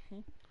 see.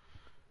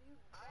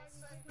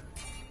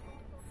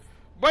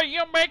 But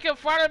you're making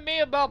fun of me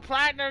about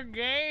platinum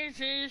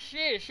games and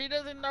shit. She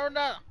doesn't know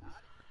nothing.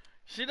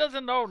 She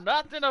doesn't know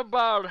nothing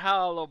about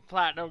how the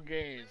platinum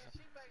games.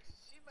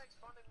 She makes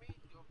fun of me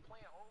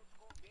playing old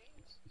school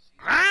games.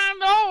 I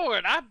know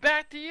it. I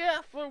backed the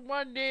F for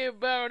one day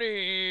about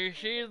it.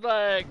 She's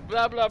like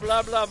blah blah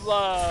blah blah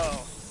blah.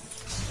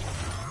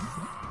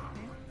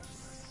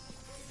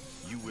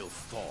 You will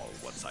fall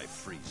once I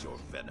freeze your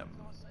venom.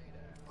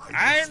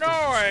 I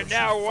know it.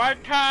 Now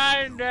one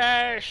time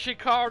that she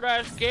called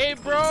us gay,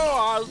 bro,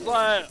 I was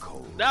like,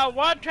 that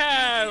one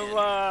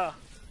time,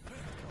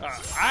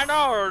 I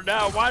know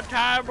that one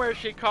time where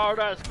she called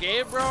us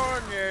gay, bro,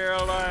 and you're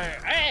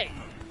like, hey.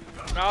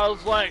 And I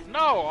was like,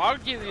 no, I'll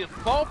give you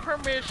full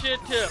permission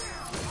to.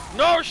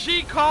 No,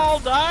 she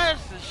called us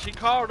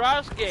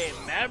gay,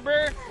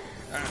 remember?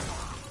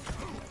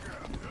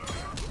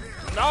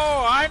 No,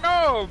 I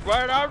know,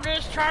 but I'm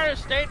just trying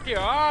to state the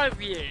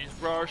obvious,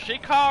 bro. She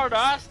called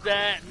us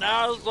that, and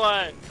I was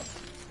like,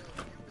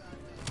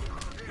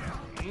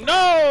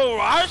 no,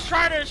 I was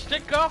trying to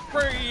stick up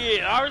for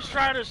you.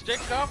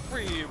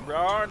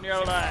 Bro. And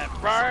you're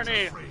like,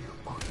 Barney,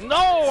 no,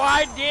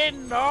 I did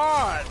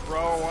not,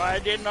 bro.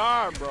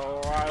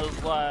 I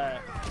was like,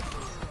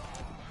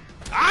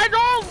 I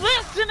don't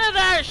listen to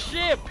that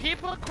shit.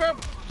 People could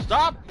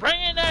stop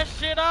bringing that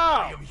shit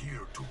up.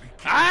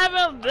 I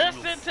haven't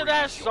listened to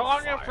that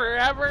song in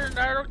forever, and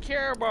I don't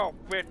care about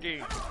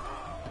 50.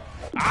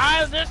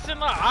 I listen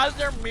to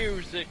other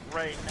music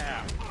right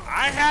now.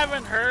 I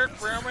haven't heard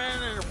from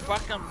it in a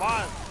fucking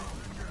month.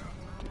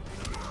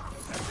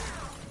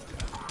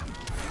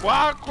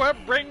 Well,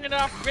 quit bringing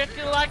up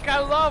 50 like I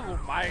love him.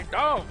 I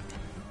don't.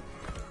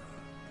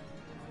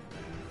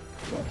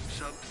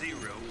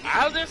 Sub-Zero.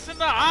 I listen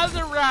to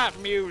other rap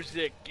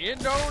music. You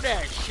know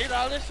that shit.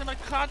 I listen to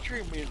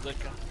country music.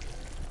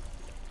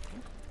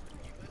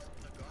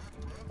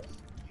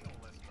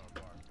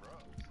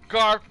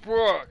 Garth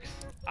Brooks.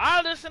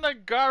 I listen to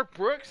Garth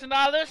Brooks and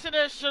I listen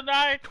to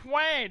Shania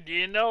Twain. Do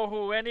you know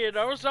who any of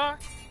those are?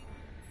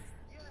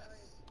 Yes.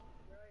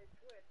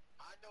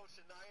 I know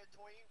Shania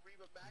Twain,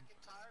 Reba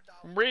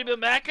McEntire. Reba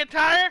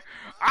McEntire?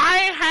 I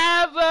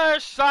have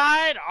a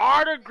signed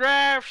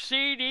autograph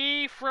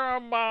CD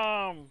from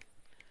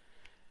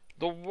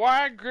the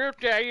one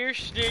group that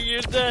used to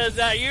use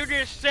that you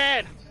just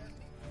said.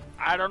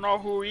 I don't know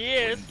who he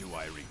is. When do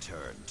I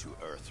return to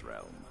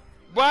Earthrealm?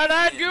 But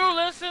I do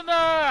listen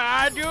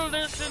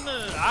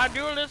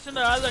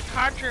to other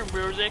country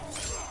music,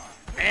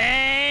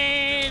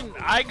 and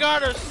I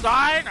got a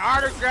signed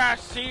autograph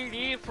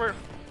CD for.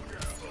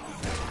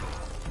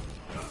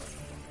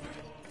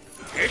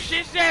 If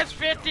she says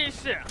 50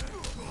 cents,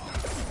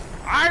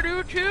 I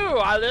do too.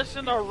 I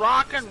listen to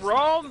rock and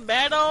roll,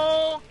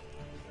 metal.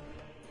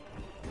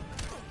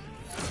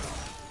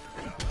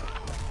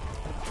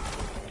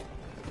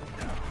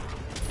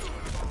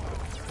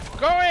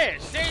 Go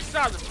ahead, say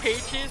something,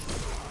 Peaches.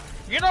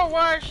 You know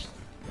what?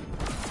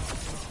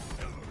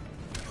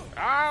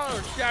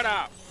 Oh, shut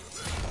up.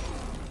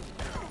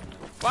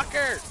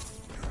 Fucker.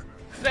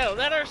 So,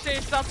 let her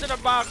say something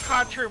about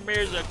country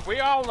music.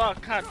 We all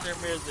love country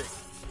music.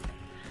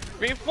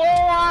 Before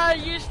I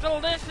used to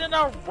listen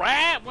to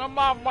rap when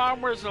my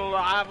mom was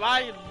alive,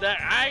 I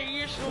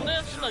used to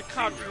listen to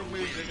country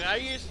music. I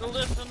used to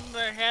listen to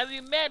heavy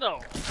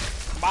metal.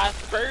 My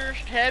first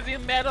heavy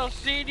metal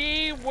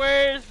CD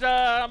was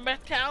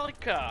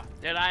Metallica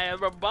that I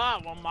ever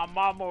bought when my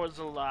mama was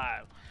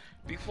alive.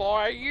 Before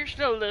I used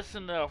to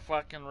listen to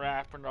fucking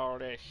rap and all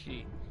that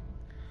shit.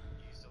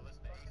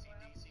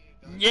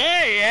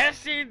 Yeah,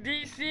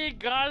 AC/DC,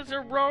 Guns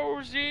N'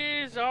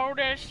 Roses, all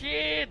that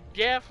shit,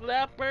 Def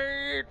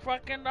Leppard,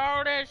 fucking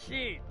all that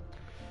shit.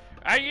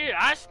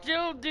 I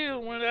still do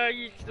when I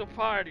used to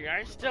party.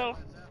 I just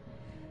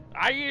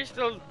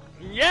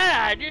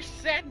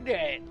said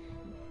that.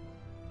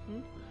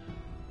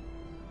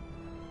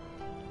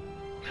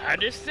 I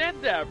just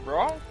said that,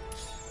 bro.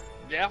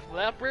 Def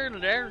Leppard,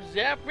 Led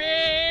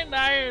Zeppelin.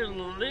 I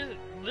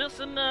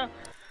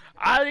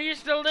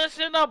used to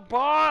listen to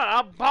Bon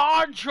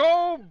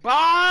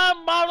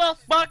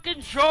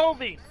motherfucking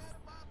Jovi.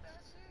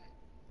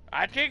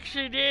 I think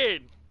she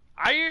did.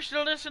 I used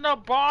to listen to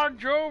Bon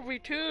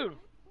Jovi too.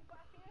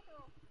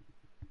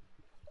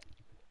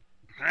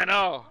 I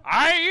know.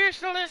 I used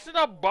to listen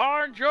to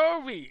Bon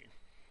Jovi.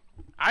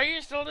 I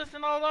used to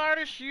listen to a lot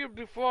of shit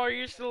before I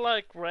used to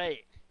like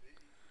rape.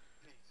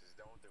 Peaches,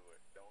 don't do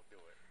it. Don't do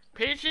it.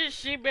 Peaches,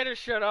 she better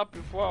shut up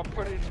before I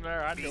put it in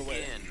her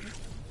underwear.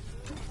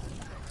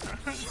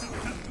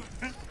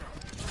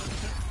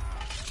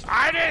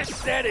 I just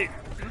said it.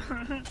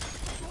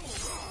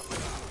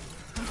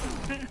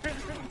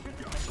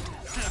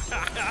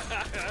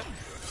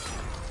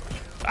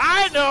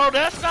 I know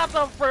that's not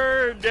the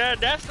first.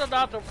 That's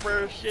not the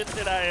first shit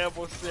that I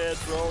ever said,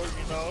 bro.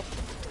 You know.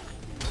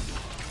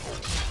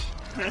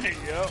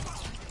 Yep.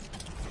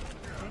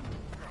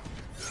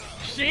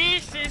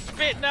 She's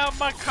spitting out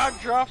my cut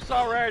drops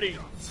already.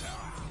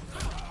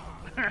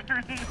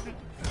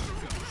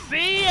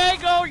 See,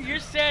 Ego, you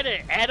said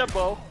it.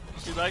 Edible.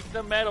 She likes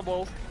them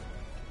edibles.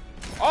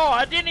 Oh,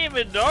 I didn't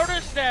even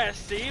notice that.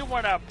 See,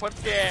 when I put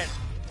that.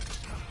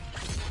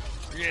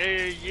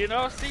 Yeah, you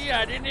know, see,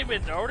 I didn't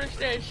even notice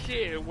that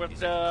shit with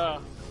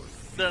the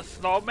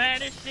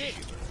snowman and shit.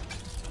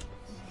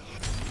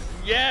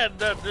 Yeah,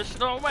 the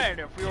snowman,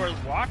 if you were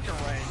watching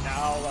right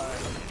now, like,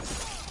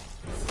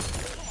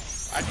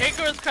 I think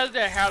it was because of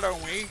the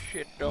Halloween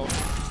shit, though.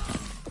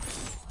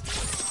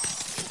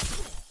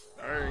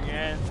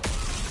 Yeah.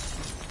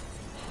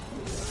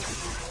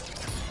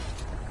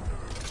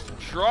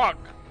 Truck.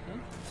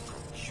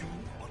 You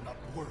are not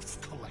worth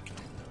collecting.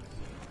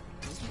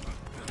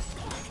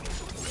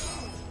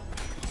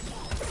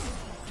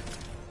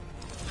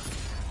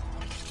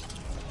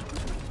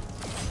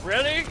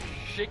 Really?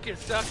 She can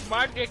suck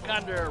my dick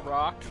under a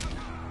rock.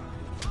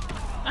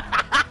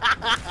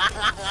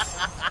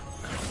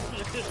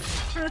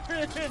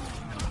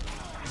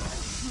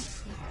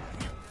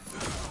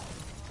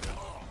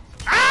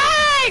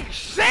 I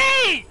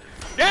see!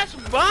 That's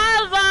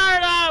my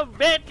line I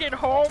invented,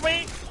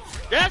 homie!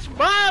 That's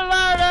my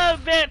line I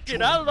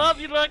invented! I love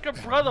you like a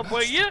brother,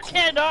 but you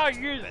cannot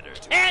use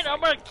it. And I'm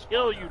gonna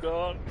kill you,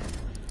 dog.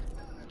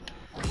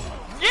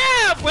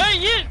 Yeah, but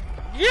you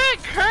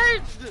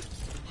cursed!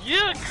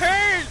 You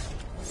cursed!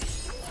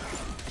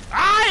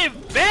 I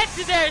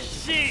invented that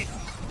shit!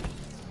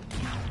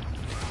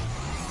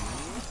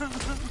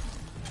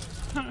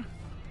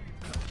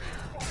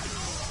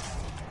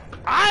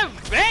 I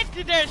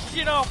invented that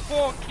shit on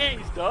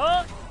 4Ks,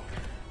 dog!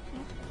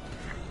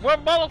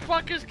 When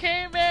motherfuckers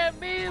came at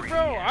me,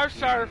 bro, I'm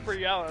sorry for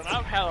yelling,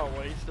 I'm hella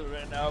wasted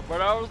right now,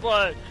 but I was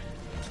like,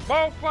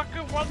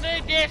 motherfucker, when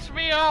they dissed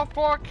me on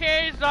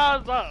 4Ks, I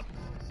was like,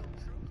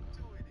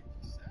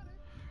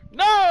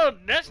 no,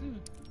 that's...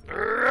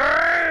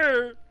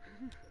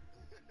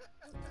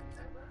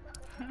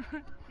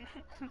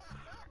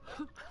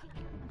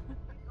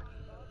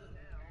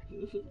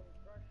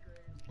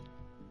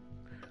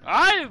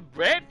 I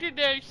invented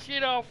that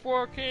shit on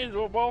 4Ks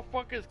when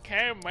motherfuckers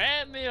came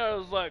at me. I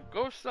was like,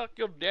 go suck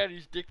your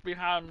daddy's dick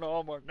behind the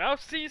armor. Now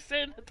see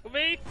saying it to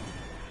me?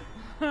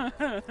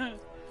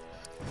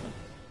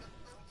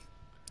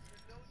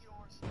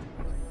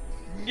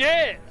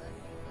 Yeah.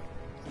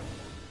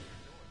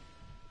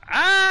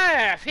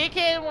 Ah, if he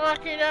came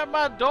walking out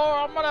my door,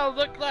 I'm gonna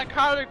look like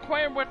Harley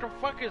Quinn with the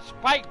fucking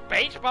spiked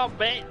baseball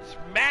bat,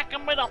 smack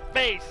him in the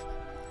face.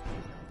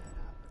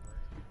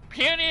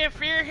 Puny, if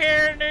you're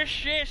hearing this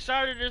shit,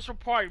 sorry to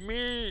disappoint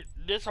me,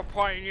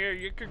 disappointing you,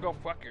 you can go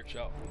fuck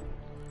yourself.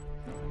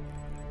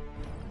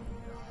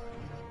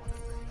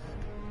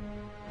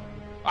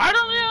 I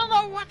don't even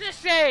know what to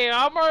say.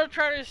 I'm gonna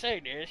try to say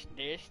this,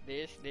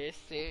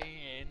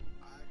 and...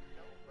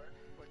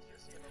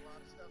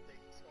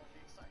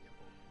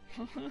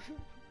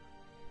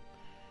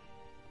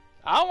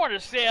 I want to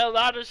say a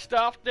lot of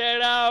stuff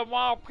that I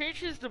want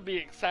Peaches to be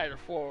excited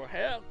for.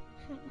 Hell.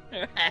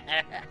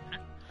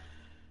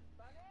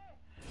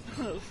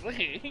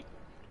 See?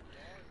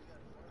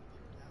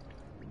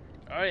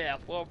 Oh yeah,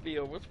 4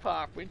 what's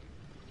popping?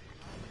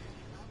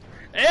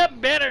 It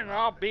better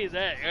not be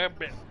that.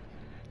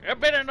 It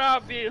better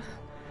not be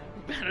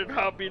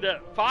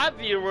that. 5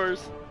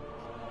 viewers.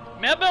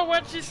 Remember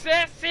what you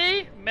said,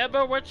 see?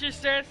 Remember what you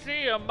said,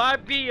 see? It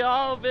might be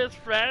all of his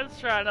friends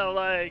trying to,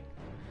 like...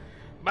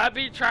 Might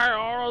be trying to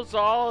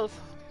all his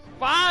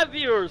 5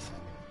 viewers.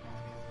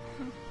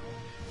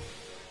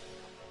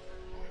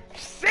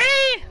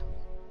 See?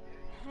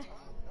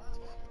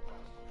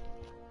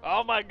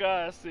 Oh my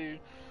god, see.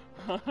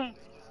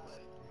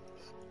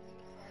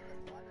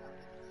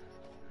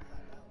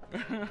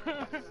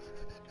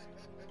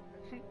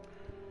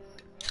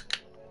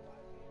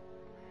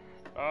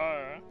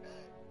 Alright.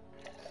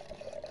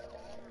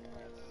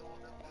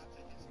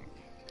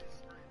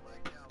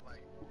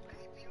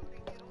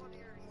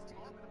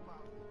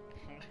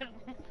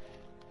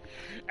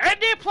 And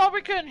they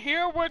probably couldn't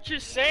hear what you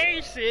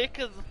say, see,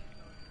 cause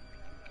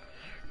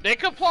they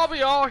could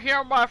probably all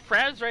hear my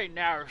friends right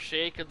now,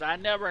 see, cause I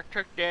never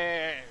took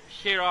that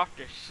shit off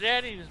the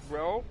settings,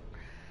 bro.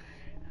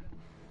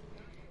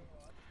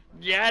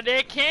 Yeah,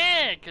 they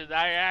can, cause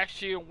I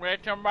actually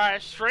went to my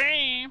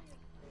stream.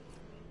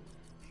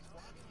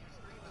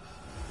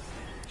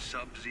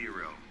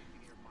 Sub-Zero.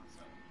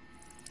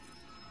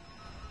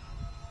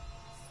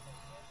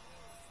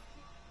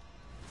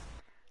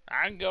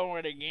 I'm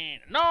going again.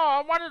 No,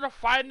 I wanted to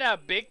find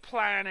that big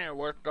planet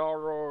with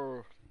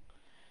all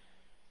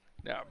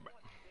the...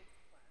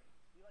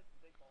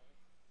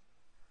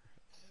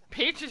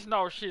 Peaches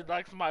knows she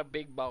likes my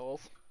big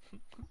balls.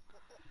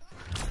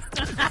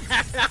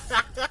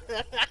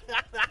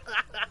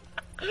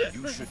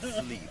 You should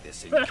flee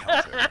this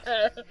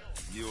encounter.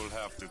 You'll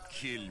have to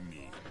kill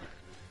me.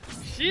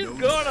 She's No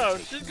gonna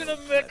take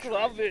make pleasure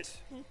love in it.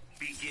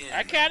 Begin.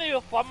 I can't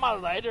even find my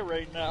lighter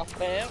right now,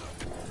 fam.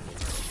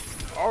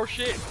 Oh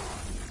shit.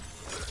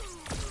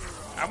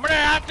 I'm gonna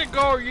have to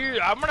go use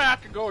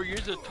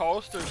a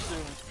toaster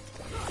soon.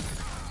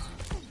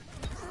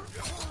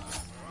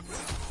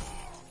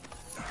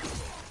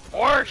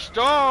 Or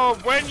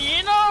stove. When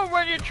you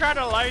try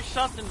to light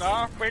something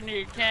off when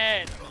you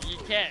can't.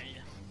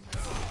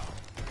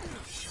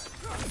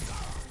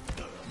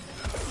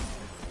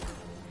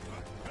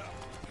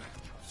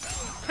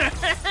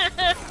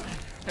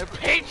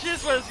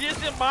 Peaches was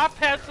using my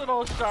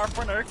pencil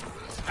sharpener.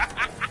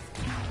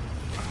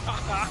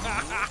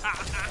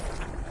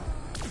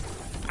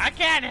 I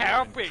can't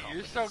help it.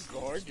 You're so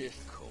gorgeous.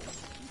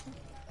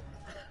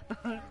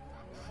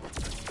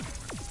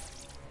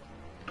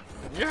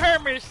 You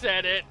heard me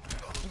said it.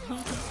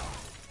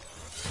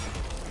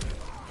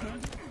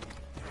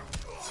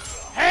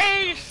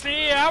 Hey,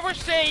 see, I would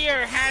say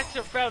you're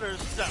handsome feathers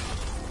stuff.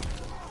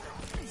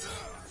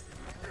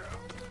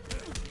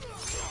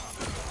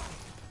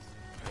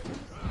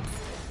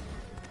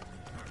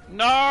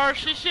 No,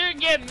 she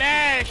shouldn't get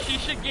mad. She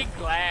should get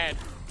glad.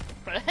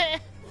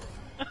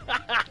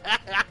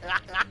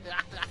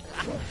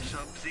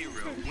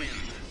 Sub-Zero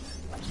wins.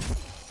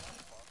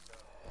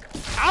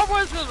 I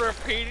wasn't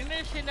repeating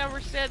it. She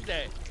never said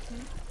that.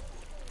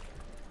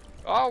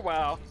 Oh,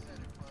 well.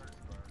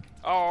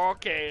 Oh,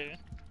 okay.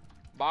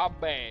 My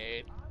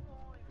bad.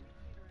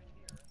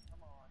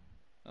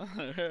 Yeah,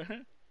 you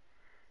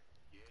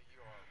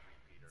are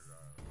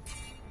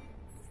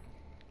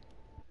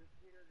a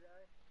repeater,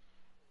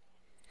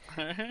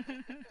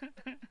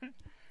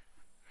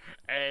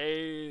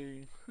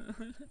 Hey.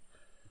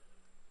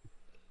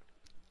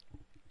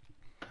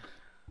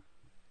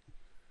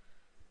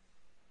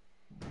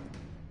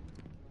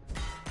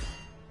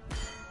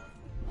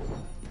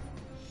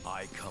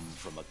 I come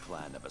from a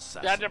clan of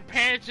assassins. That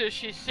depends if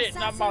she's sitting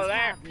on my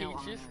lap, Assassins have no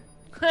Peaches.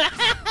 Do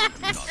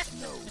not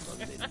know the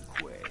Lin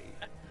Kuei.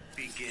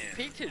 Begin.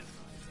 Peaches.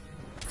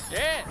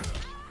 Yeah.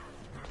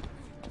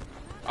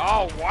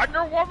 Oh,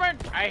 Wonder Woman?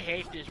 I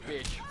hate this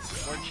bitch.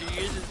 When she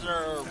uses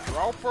her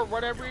rope or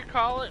whatever you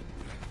call it.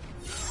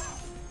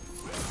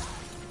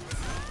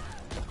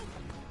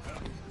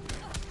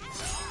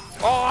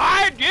 Oh,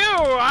 I do!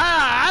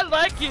 I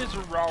like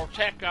using rope.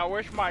 Heck, I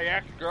wish my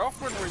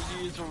ex-girlfriend was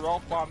using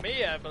rope on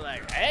me. I'd be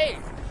like, hey!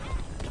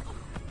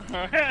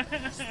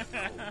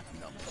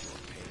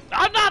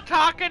 I'm not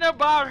talking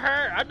about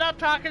her. I'm not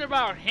talking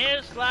about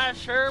him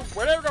slash her.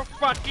 Whatever the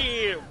fuck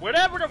he is.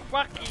 Whatever the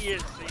fuck he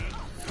is, see?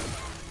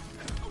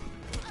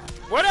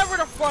 Whatever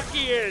the fuck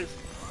he is.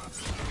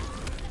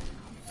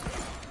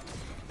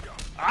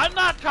 I'm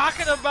not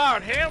talking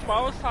about him. I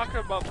was talking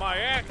about my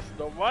ex.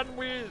 The one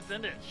we is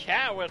in the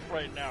chat with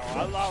right now.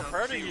 I love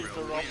her to use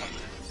the rope.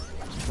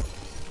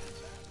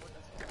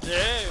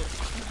 Yeah.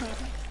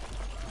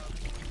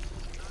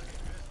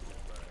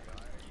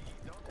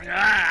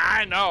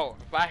 I know.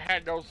 If I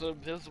had those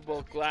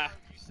invisible glass.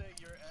 You say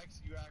your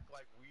ex, you act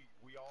like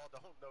we all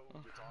don't know who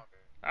you're talking.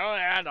 Oh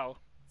yeah, I know.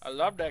 I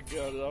love that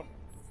girl though.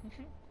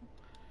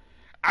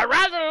 I'd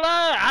rather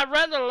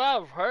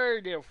love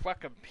her than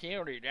fucking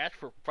Puny. That's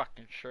for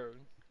fucking sure.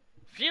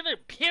 Feeling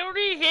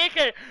Puny, he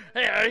can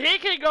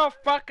go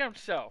fuck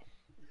himself.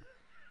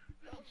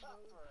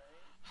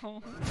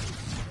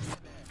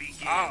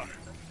 Begin. Oh.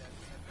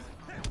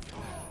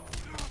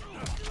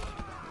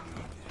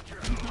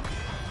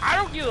 I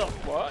don't give a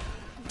fuck.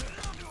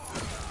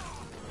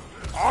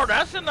 Oh,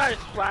 that's a nice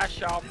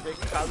flash off big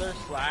color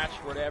slash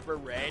whatever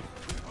red.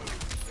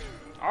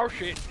 Oh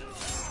shit.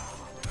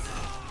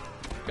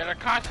 Gotta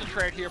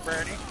concentrate here,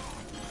 Bernie.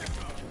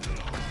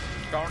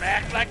 Don't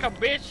act like a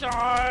bitch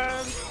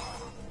on.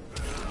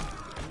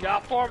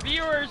 Got 4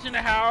 viewers in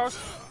the house.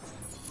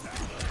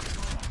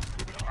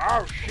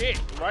 Oh shit.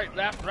 Right,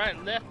 left,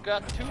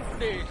 got 2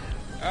 fish.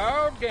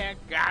 Oh damn,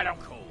 got him.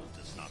 Cold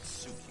does not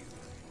suit you.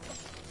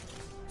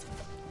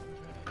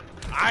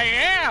 I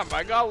am.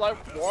 I got like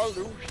 4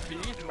 loose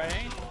teeth,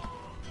 man.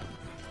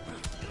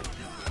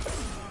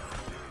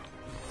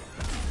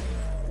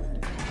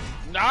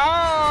 No,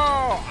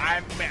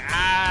 I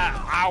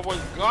was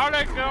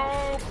gonna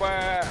go,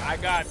 but I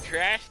got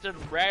dressed and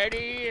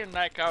ready, and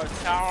like I was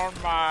telling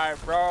my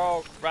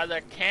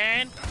brother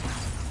Ken,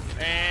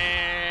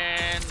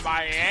 and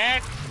my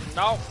ex.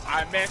 Nope,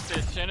 I missed it.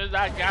 As soon as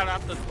I got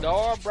out the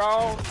door,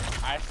 bro,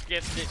 I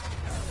skipped it.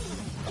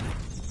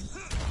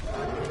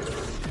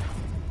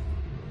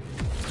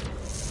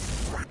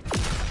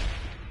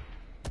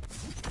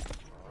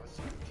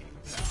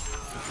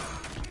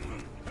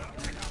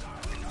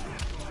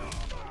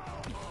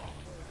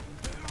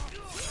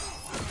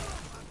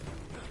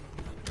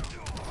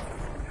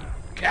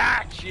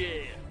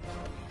 Gotcha!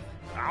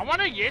 I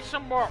want to get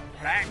some more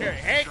platinum.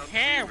 Hey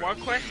Ken,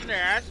 one question to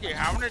ask you.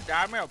 How many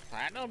diamond or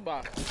platinum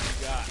boxes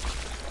you got?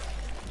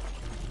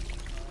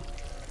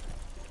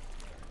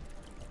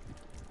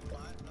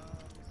 Platinum,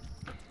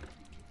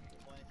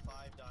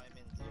 25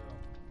 diamond, 0.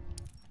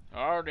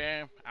 Oh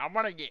damn. I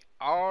want to get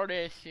all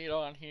this shit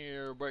on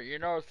here, but you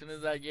know, as soon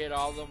as I get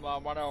all of them, I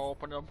want to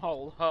open them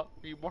all up.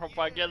 Even if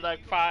I get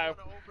like 5.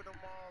 You wanna open them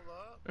all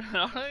up?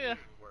 Oh, Cause yeah. you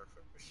ain't worth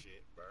a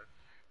shit, bro.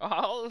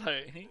 All You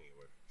right. ain't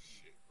worth a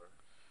shit, bro.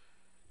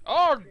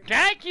 Oh,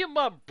 thank you,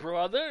 my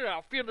brother.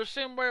 I feel the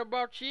same way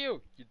about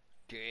you, you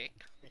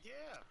dick.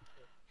 Yeah.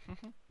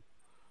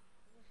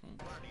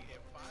 Marty,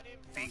 if I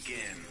didn't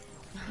Begin.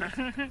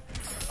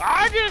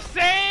 I'm just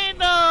saying,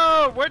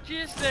 what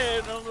you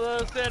said.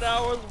 Said I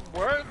was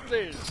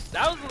worthless.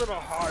 That was a little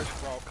harsh,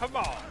 bro. Come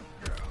on.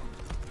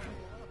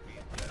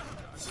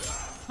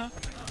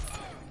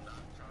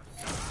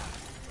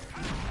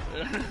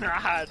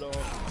 I know.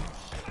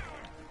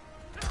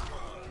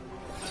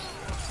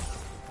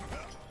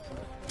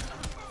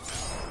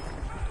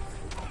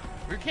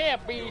 We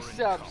can't be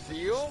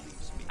Sub-Zero.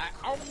 I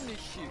own this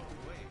shit.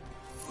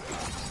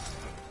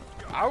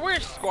 I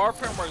wish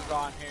Scorpion was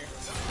on here.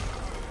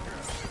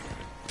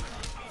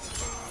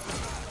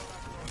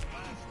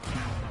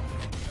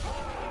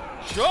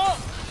 Jump!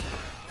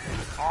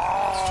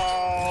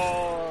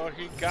 Oh,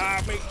 he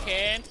got me,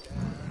 Ken.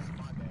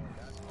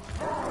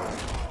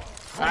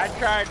 I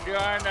tried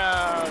doing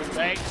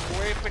leg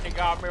sweep and he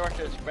got me with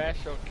a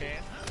special,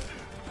 Ken.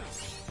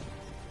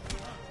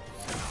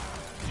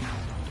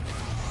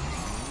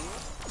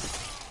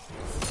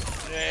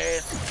 Yeah.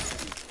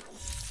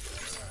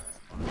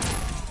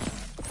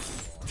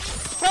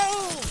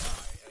 Boom!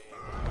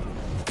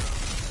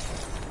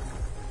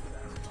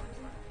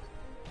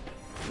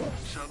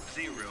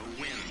 Sub-Zero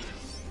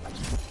wins.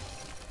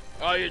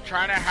 Oh, you're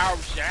trying to help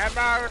Sam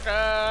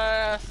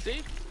out,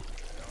 Steve?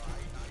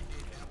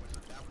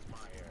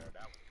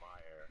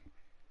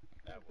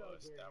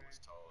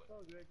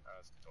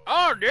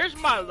 Oh, there's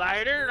my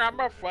lighter. I'm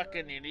a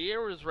fucking idiot.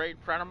 It was right in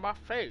front of my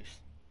face.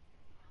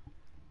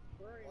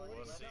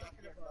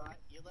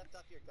 You left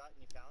off your gut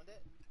and you found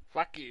it?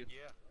 Fuck you.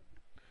 Yeah.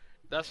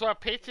 That's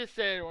what Peaches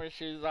said when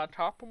she was on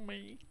top of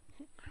me.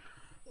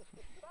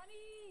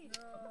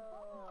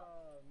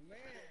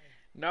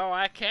 No,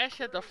 I can't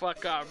shut the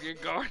fuck up. You're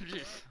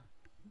gorgeous.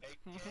 Hey,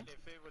 Ken,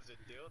 if it was a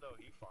dildo,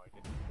 he'd find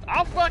it.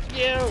 I'll fuck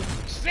you.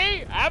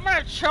 See, I'm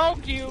gonna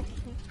choke you.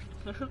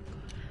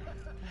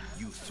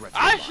 You threaten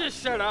I my should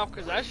shut up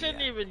because I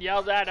shouldn't even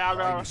yell that out.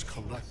 crimes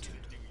collected.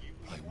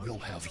 I will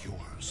have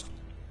yours.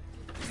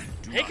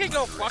 Do He not can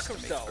go fuck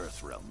underestimate himself.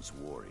 Earthrealm's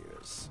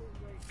warriors.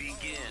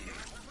 Begin.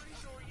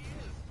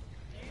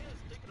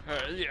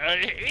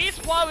 He's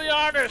probably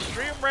on a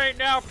stream right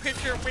now.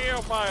 Picture me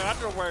in my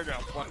underwear,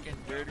 that fucking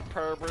dirty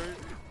pervert.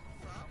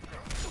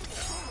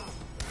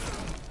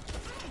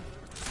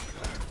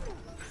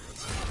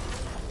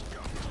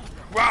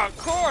 Well, of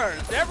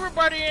course,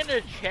 everybody in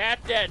the chat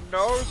that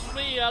knows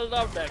me, I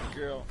love that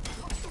girl.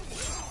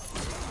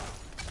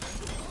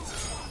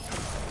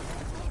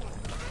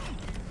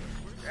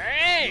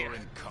 Hey! Your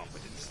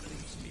incompetence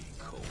leaves me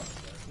cold.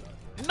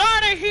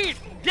 Not a heat!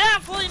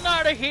 Definitely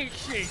not a heat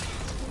sheet!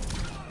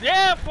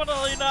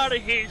 Definitely not a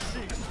heat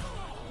sheet!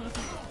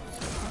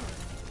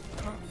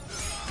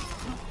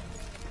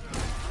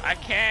 I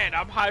can't,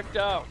 I'm hyped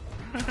up.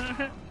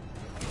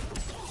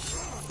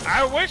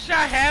 I wish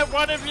I had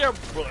one of your...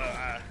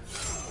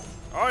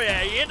 Oh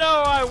yeah, you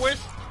know I wish...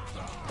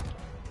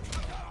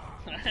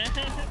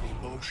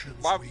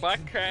 Emotions My we butt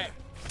can crack.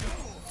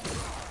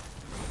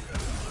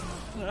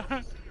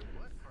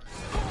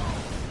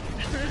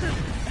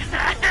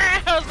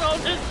 I was all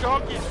just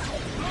joking.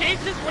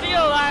 Peaches, what are you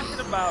laughing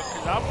about?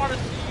 Cause I want to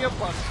see your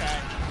butt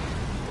crack.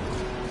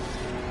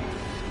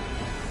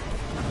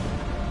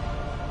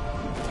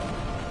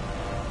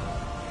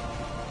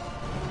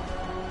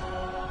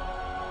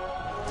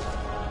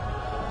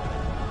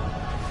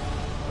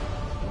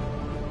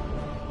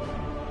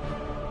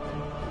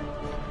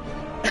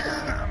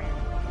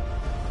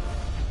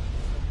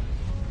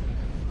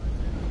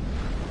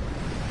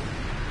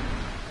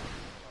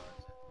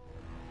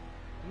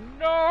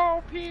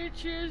 No,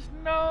 Peaches,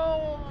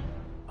 no.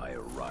 I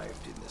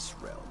arrived in this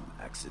realm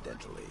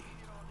accidentally.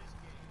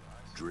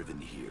 Driven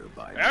here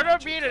by It'll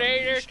magic be later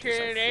unleashed as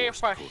I today forced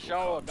for protocons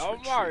sure. Don't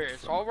retreat worry,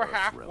 it's from over Earthrealm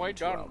halfway to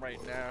done our right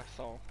world. now,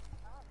 so.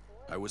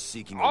 I was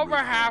seeking a Over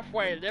rebound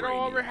halfway, when little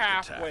over Brainiac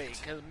halfway.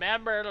 attacked. Cause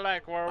remember,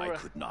 like, where I we...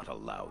 could not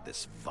allow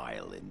this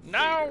vile invader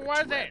No, it to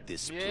wasn't. add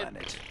this Yeah.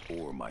 planet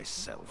or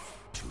myself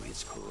to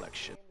his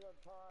collection.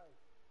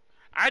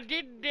 I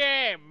did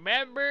that,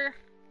 remember?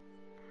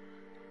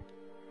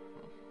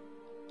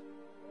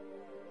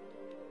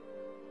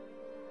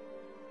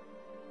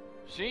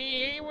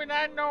 See, even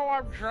I know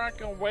I'm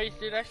drunk and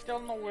wasted, I still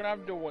know what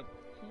I'm doing.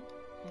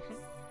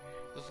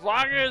 As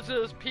long as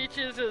this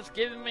Peaches is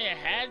giving me a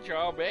hand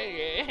job,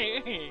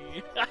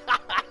 hey.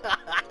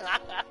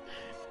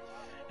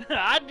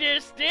 I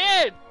just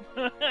did!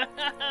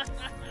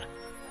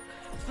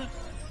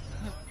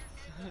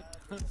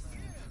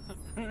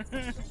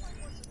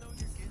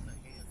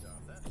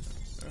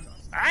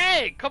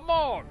 Hey, come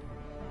on!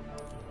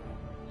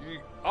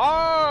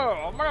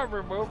 Oh, I'm gonna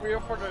remove you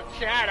from the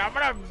chat. I'm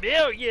gonna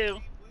mute you.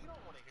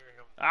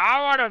 I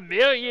wanna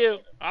mute you.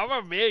 I'm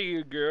gonna mute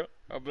you, girl.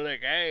 I'll be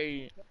like,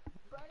 hey.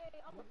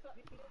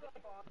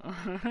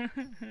 I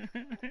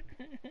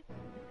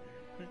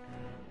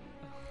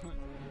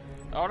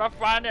wanna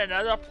find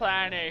another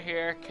planet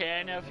here,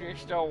 Ken, if you're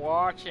still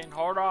watching.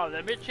 Hold on,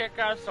 let me check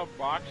out some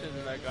boxes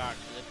that I got,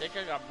 'cause I think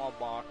I got more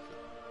boxes.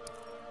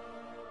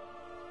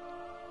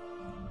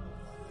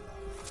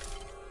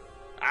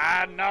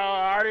 Ah, no,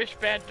 I already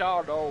spent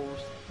all those.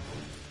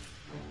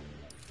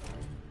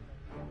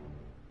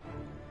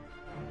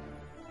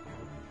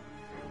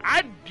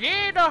 I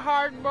did a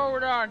hard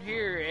mode on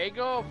here,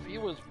 Ego, if he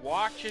was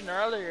watching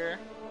earlier.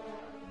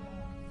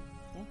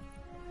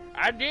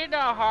 I did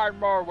a hard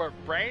mode with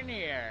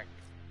Brainiac.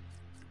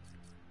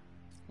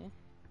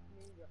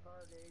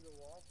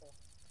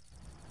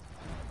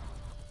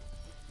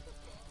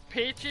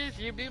 Peaches,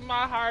 you be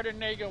my hard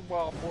and egg and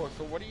waffle,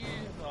 so what do you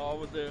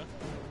always do?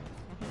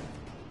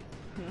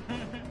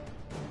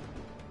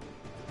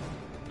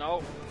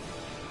 Nope.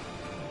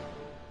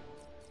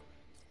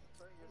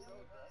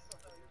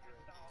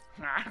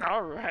 I know,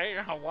 right?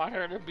 I want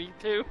her to be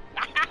too.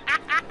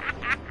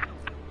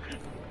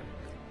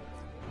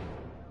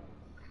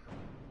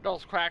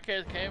 Those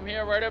crackheads came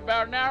here right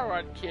about now,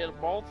 I'd kill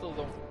both of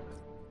them.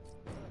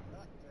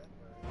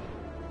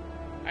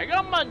 I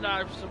got my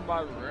knives in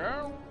my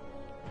room.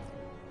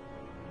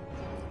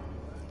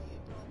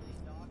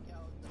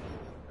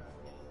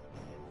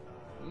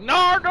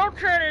 No, don't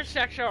turn it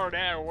sexual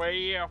that way.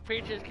 You know,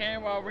 Peaches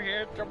came over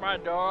here to my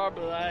door,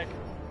 be like,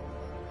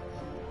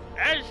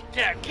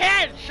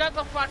 Ken, shut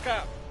the fuck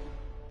up.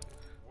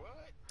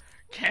 What?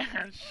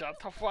 Ken, shut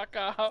the fuck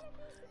up.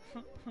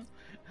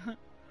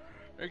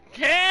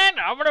 Ken,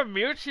 I'm gonna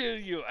mute you,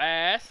 you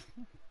ass.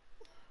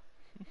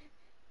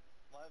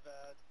 My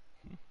bad.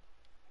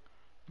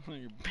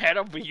 You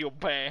better be your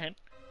bad.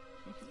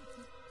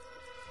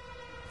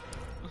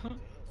 Marty,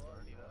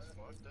 that's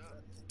fucked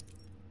up.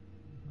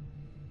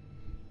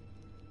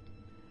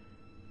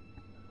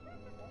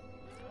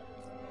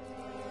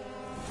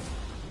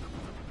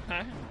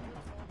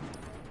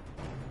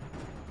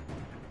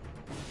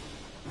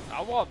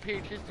 I want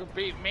Peaches to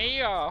beat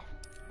me off,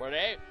 but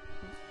hey.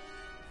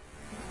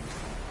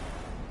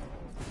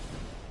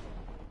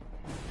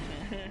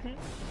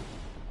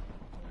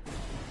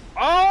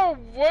 Oh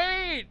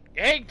wait!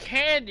 Hey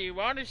Candy,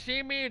 want to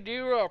see me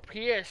do a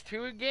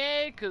PS2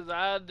 game? Cause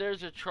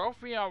there's a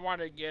trophy I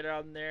want to get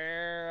on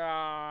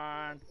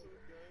there.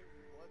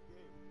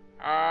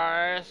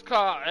 It's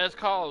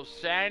called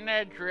San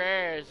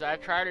Andreas. I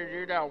tried to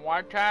do that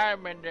one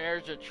time, and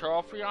there's a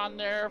trophy on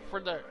there for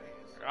the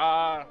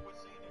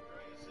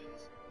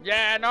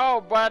Yeah,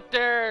 no, but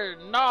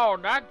no,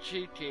 not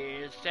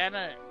GT. It's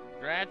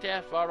Grand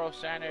Theft Auto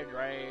San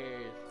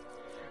Andreas.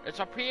 It's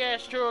a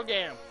PS2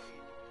 game.